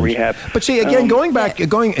She's been out of problems. rehab. But see, again,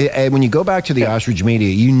 when you go back to the ostrich media,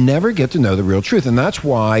 you never get to know the real truth, and that's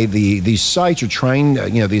why these sites are trying.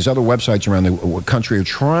 These other websites around the country are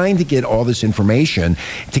trying to get all this information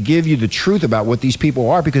to give you the truth about what these people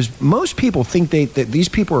are, because most people think that these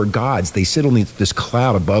people are gods. They sit on this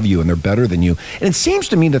cloud above you, and they're better than you. And it seems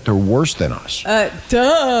to me that they're worse than us.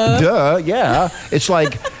 Duh, yeah. It's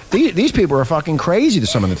like these people are fucking crazy to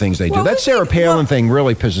some of the things they do. What That was Sarah he- Palin what- thing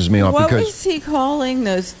really pisses me off What because was he calling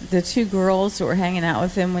the two girls that were hanging out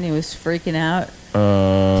with him when he was freaking out?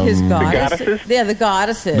 His goddess. goddesses? Yeah, the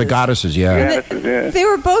goddesses. the goddesses, yeah. Yeah. They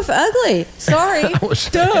were both ugly. Sorry.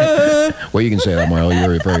 Duh. Well, you can say that, Marla.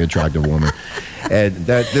 You're a very attractive woman. And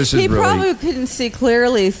this is He really, probably couldn't see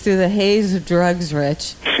clearly through the haze of drugs,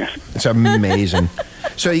 Rich. it's amazing.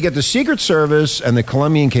 So you get the Secret Service and the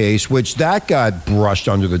Colombian case, which that got brushed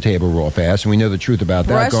under the table real fast, and we know the truth about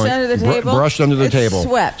that. Brushed under the table? Brushed under the It's table.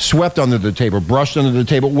 swept. under the table. Brushed under the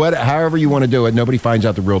table. However you want to do it, nobody finds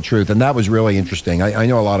out the real truth, and that was really interesting. I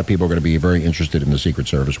know a lot of people are going to be very interested in the Secret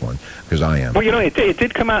Service one, because I am. Well, it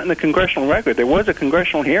did come out in the congressional record. There was a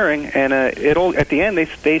congressional hearing, and at the end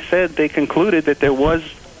they said they concluded that there was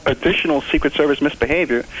additional Secret Service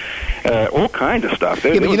misbehavior, all kinds of stuff.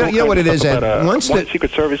 Yeah, but you know what it is, Ed? One Secret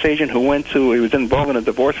Service agent who he was involved in a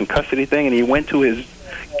divorce and custody thing, and he went to his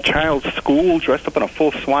child's school dressed up in a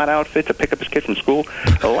full SWAT outfit to pick up his kid from school.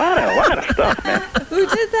 A lot of stuff, man. Who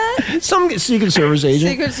did that? Some Secret Service agent.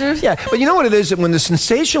 Secret Service? Yeah, but you know what it is? When the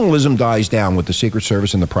sensationalism dies down with the Secret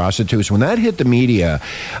Service and the prostitutes, when that hit the media,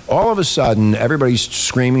 all of a sudden everybody's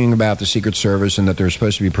screaming about the Secret Service and that they're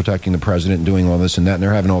supposed to be protecting the president and doing all this and that, and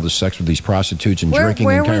they're having all this sex with these prostitutes and drinking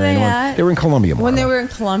where and were carrying they on. at? They were in Colombia. When Marla. they were in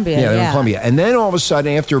Colombia. Yeah, they were in Colombia. And then all of a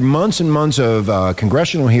sudden, after months and months of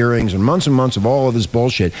congressional hearings and months of all of this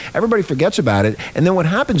bullshit, everybody forgets about it. And then what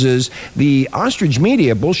happens is the ostrich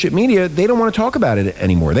media, bullshit media, they don't want to talk about it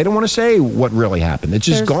anymore. They don't want to say what really happened. It's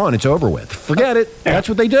just gone. It's over with. Forget it. That's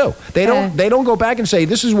what they do. They don't go back and say,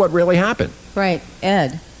 this is what really happened. Right,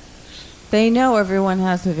 Ed. They know everyone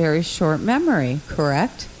has a very short memory,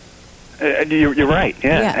 correct? You're right,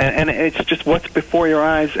 yeah. Yeah. And it's just what's before your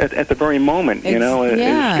eyes at the very moment, you know.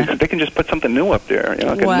 Yeah. They can just put something new up there, you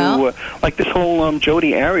know. Like Well- a new, like this whole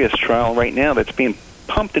Jodi Arias trial right now that's being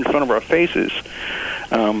pumped in front of our faces,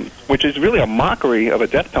 which is really a mockery of a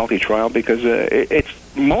death penalty trial because it's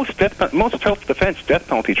most self-defense death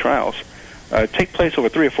penalty trials take place over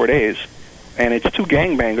 3 or 4 days, and it's two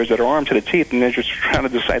gangbangers that are armed to the teeth, and they're just trying to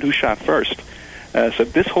decide who shot first. So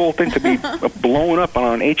this whole thing to be blown up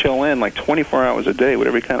on HLN like 24 hours a day with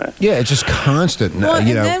every kind of... Yeah, it's just constant. Well, you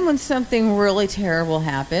and know. then when something really terrible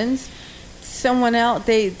happens, someone else.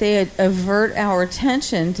 They avert our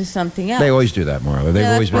attention to something else. They always do that, Marla. They've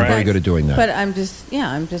Yeah, always been that's- very good at doing that. But I'm just.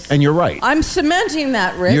 And you're right. I'm cementing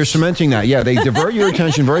that, Rich. You're cementing that. Yeah, they divert your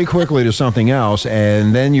attention very quickly to something else,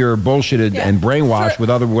 and then you're bullshitted Yeah. and brainwashed with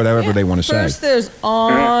whatever they want to say. First, there's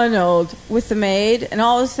Arnold with the maid, and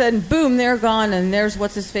all of a sudden, boom, they're gone, and there's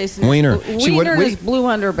what's his face. in his Wiener. blue- See, what Wiener in we- his blue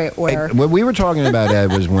underwear. What we were talking about,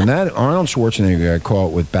 Ed, was when that Arnold Schwarzenegger got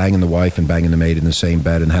caught with banging the wife and banging the maid in the same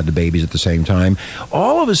bed and had the babies at the same time.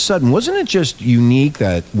 All of a sudden, wasn't it just unique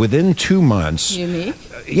that within 2 months? Unique.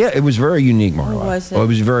 Yeah, it was very unique, Marla. was it? Oh, it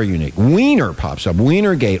was very unique. Wiener pops up.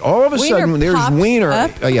 Wienergate. All of a Wiener sudden, there's pops Wiener.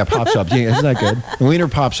 up? Oh, yeah, pops up. Yeah, isn't that good? Wiener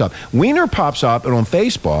pops up. Wiener pops up and on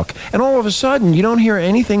Facebook, and all of a sudden, you don't hear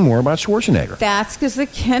anything more about Schwarzenegger. That's because the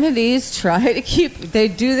Kennedys try to keep. They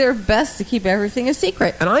do their best to keep everything a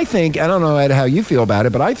secret. And I think, I don't know, Ed, how you feel about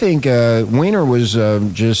it, but I think Wiener was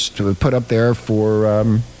just put up there for.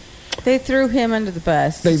 They threw him under the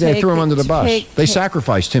bus. They threw him under the bus. They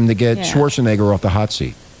sacrificed him to get Yeah. Schwarzenegger off the hot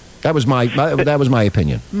seat. That was my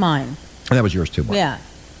opinion, Mine. and that was yours too, Mark. Yeah.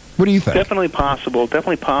 What do you think? Definitely possible,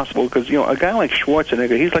 because a guy like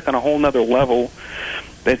Schwarzenegger, he's like on a whole nother level.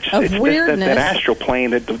 That's Of it's weirdness. that astral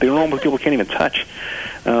plane that the normal people can't even touch.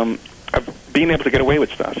 Of being able to get away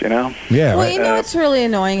with stuff, Yeah. Well, right. you know what's really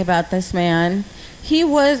annoying about this man? He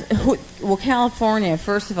was, California,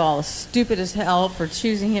 first of all, is stupid as hell for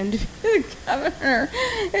choosing him to be the governor.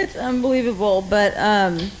 It's unbelievable. But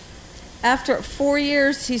after 4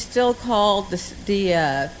 years, he's still called the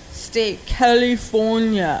state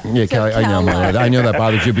California. Yeah, Instead of I know, Marla. I know that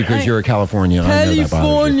bothers you because you're a Californian. I know that bothers you.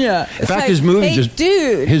 California. In It's fact, like, his movie hey, just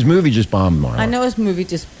dude. his movie just bombed, Marla. I know his movie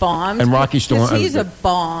just bombed. And Rocky Stallone. Because he's a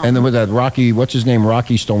bomb. And then with that Rocky, what's his name?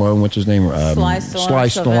 Rocky Stallone. What's his name? Sly Stallone, Sly Stallone.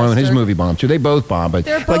 His Sylvester. movie bombed too. They both bombed, but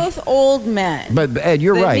They're both old men. But Ed,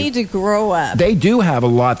 you're they right. need to grow up. They do have a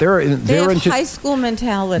lot. They They're have into high school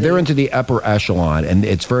mentality. They're into the upper echelon, and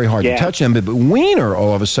it's very hard Yeah. to touch them. But Wiener,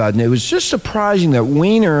 all of a sudden, it was just surprising that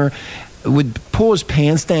Wiener would pull his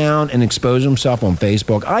pants down and expose himself on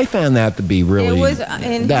Facebook. I found that to be really. It was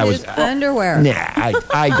in his underwear. Nah,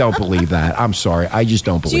 I don't believe that. I'm sorry. I just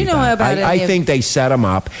don't Do believe you know that. about I any of- think they set him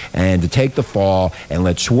up and to take the fall and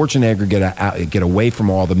let Schwarzenegger get away from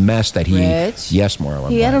all the mess that he. Rich, Yes, Marlon.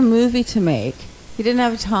 he had a movie to make. He didn't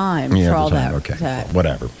have time Yeah, for all at the time. that. Okay, that. well,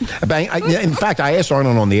 whatever. But in fact, I asked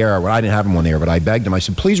Arnold on the air. Well, I didn't have him on the air, but I begged him. I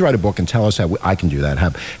said, "Please write a book and tell us how I can do that.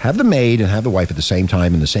 Have the maid and have the wife at the same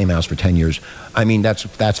time in the same house for 10 years. I mean, that's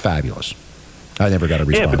fabulous." I never got a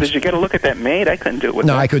response. Yeah, but did you got to look at that maid? I couldn't do it with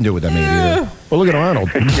No, that. I couldn't do it with that maid either. Well, look at Arnold.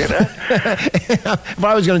 If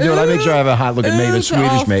I was going to do it, I'd make sure I have a hot looking maid, a to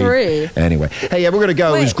Swedish all maid. three. Anyway, hey, yeah, we're going to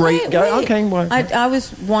go. It was great. Wait. Okay, what? I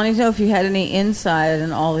was wanting to know if you had any insight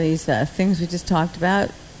on all these things we just talked about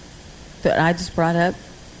that I just brought up.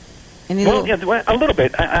 Any Well, little- yeah, a little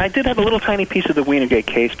bit. I did have a little tiny piece of the Wienergate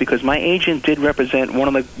case because my agent did represent one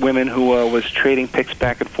of the women who was trading pics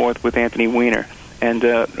back and forth with Anthony Weiner. And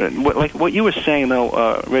what you were saying,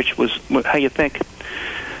 though, Rich, was how you think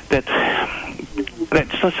that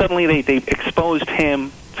so suddenly they exposed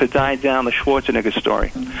him to die down the Schwarzenegger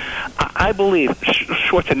story. I believe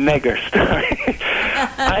Schwarzenegger story.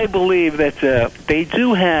 I believe that they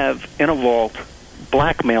do have in a vault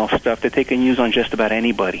blackmail stuff that they can use on just about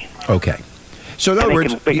anybody. Okay. So in other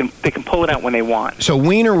words, They can pull it out when they want. so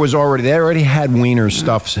Wiener was they already had Wiener's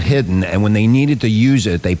stuff hidden, and when they needed to use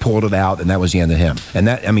it, they pulled it out, and that was the end of him. And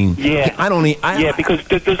that, I mean, Yeah. I don't need. Because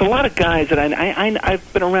there's a lot of guys that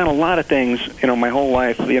I've been around a lot of things, my whole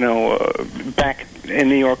life, back in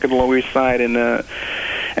New York and the Lower East Side, and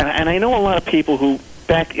I know a lot of people who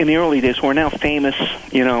back in the early days who are now famous,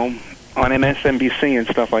 on MSNBC and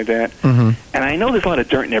stuff like that. Mhm. And I know there's a lot of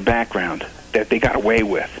dirt in their background that they got away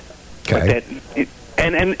with. Okay.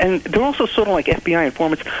 And they're also sort of like FBI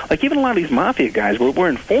informants. Like even a lot of these mafia guys were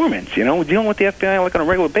informants, dealing with the FBI like on a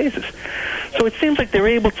regular basis. So it seems like they're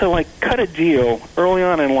able to like cut a deal early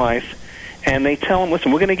on in life, and they tell them,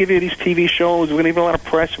 listen, we're going to give you these TV shows, we're going to give you a lot of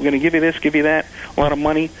press, we're going to give you this, give you that, a lot of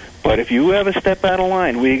money. But if you ever step out of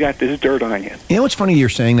line, we got this dirt on you. You know what's funny you're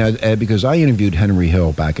saying that, Ed, because I interviewed Henry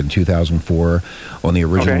Hill back in 2004 on the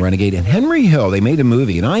original Okay. Renegade. And Henry Hill, they made a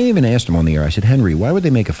movie, and I even asked him on the air, I said, Henry, why would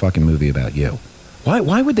they make a fucking movie about you?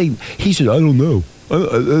 Why would they? He said, I don't know. I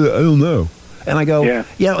don't know. And I go, Yeah.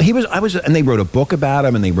 I was, and they wrote a book about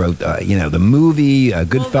him, and they wrote, the movie,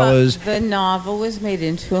 Goodfellas. The novel was made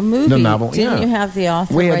into a movie. The novel, Didn't yeah. you have the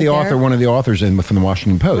author? We had the author, there? one of the authors from the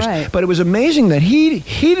Washington Post. Right. But it was amazing that he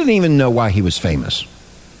didn't even know why he was famous.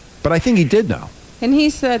 But I think he did know. And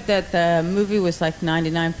he said that the movie was like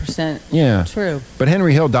 99% Yeah. true. But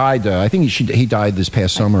Henry Hill died. I think he died this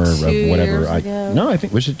past summer of 2 whatever. years ago? No, I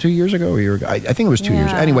think was it 2 years ago or a year ago? I think it was 2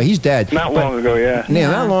 years. Yeah. Anyway, he's dead. Not long ago, yeah.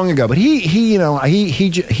 Yeah, not long ago. But he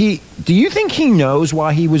do you think he knows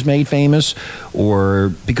why he was made famous,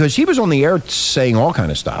 or because he was on the air saying all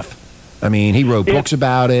kind of stuff? I mean, he wrote books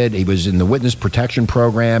about it. He was in the witness protection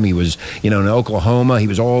program. He was, in Oklahoma. He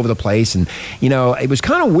was all over the place. And, it was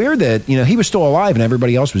kind of weird that, he was still alive and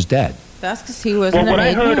everybody else was dead. That's because he wasn't Well, what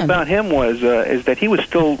I heard man. about him is that he was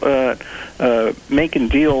still making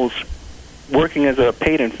deals, working as a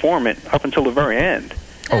paid informant up until the very end.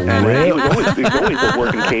 Oh, And really? he was always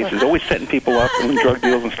working cases, always setting people up in drug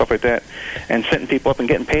deals and stuff like that, and setting people up and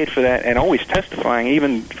getting paid for that, and always testifying,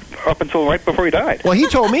 even up until right before he died. Well, he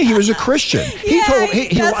told me he was a Christian.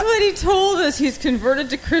 That's what he told us. He's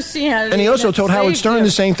converted to Christianity. And he also told Howard Stern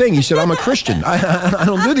the same thing. He said, I'm a Christian. I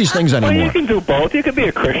don't do these things anymore. Well, you can do both. You could be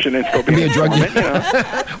a Christian and still be a drug dealer.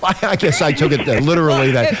 Well, I guess I took it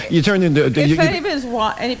literally that you turned into... If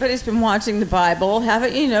anybody's been watching the Bible,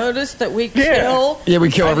 haven't you noticed that we kill... Yeah,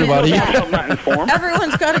 we kill everybody. Thou shalt not inform.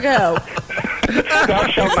 Everyone's got to go. Thou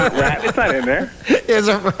shalt not rat. It's not in there. It's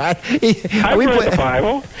a rat. I read the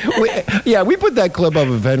Bible. We put that clip up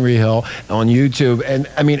of Henry Hill on YouTube, and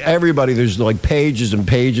I mean, everybody, there's like pages and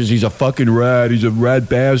pages. He's a fucking rat. He's a rat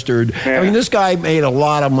bastard. Yeah. I mean, this guy made a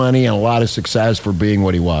lot of money and a lot of success for being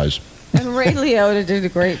what he was. And Ray Liotta did a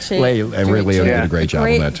great job. Ray Liotta did a great job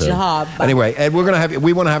on that too. Job. Anyway, Ed, we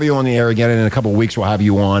want to have you on the air again in a couple of weeks. We'll have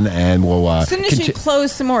you on, and we'll. As soon as you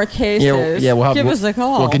close some more cases, give us a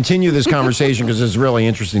call. We'll continue this conversation because it's really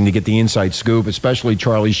interesting to get the inside scoop, especially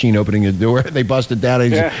Charlie Sheen opening the door. They busted down,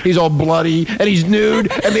 and he's all bloody, and he's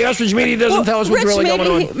nude, and the ostrich media doesn't tell us what's really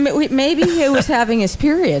going on. Maybe he was having his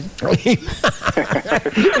period. He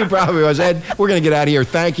probably was. Ed, we're going to get out of here.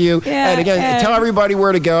 Thank you. Yeah, and again, tell everybody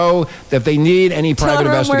where to go if they need any private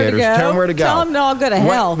investigators. Tell them where to go. Tell them to all go to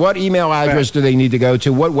hell. What email address do they need to go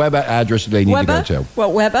to? What web address do they need to go to? What,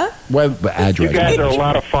 Webba? Web address. You guys are a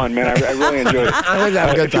lot of fun, man. I really enjoyed it.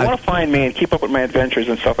 If you want to find me and keep up with my adventures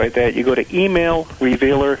and stuff like that, you go to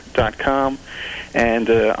emailrevealer.com, and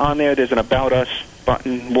on there's an About Us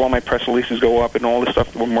button where all my press releases go up and all the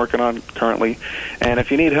stuff that I'm working on currently. And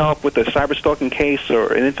if you need help with a cyberstalking case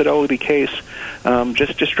or an infidelity case,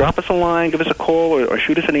 just drop us a line, give us a call, or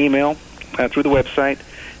shoot us an email through the website,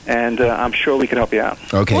 and I'm sure we can help you out.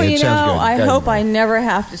 Okay, well, it sounds good. I hope I never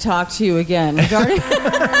have to talk to you again regarding.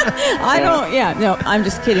 I'm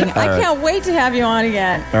just kidding. I can't wait to have you on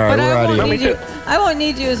again. All right, but we're out of here. I won't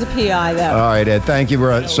need you as a PI, though. All right, Ed, thank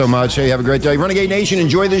you so much. Hey, have a great day. Renegade Nation,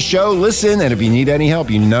 enjoy this show. Listen, and if you need any help,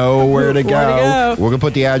 you know where to go. We're going to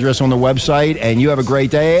put the address on the website, and you have a great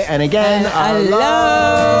day. And again,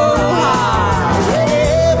 aloha.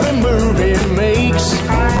 Every move it makes,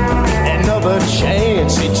 another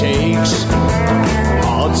chance he takes.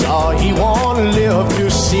 Odds are he won't live to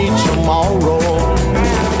see tomorrow.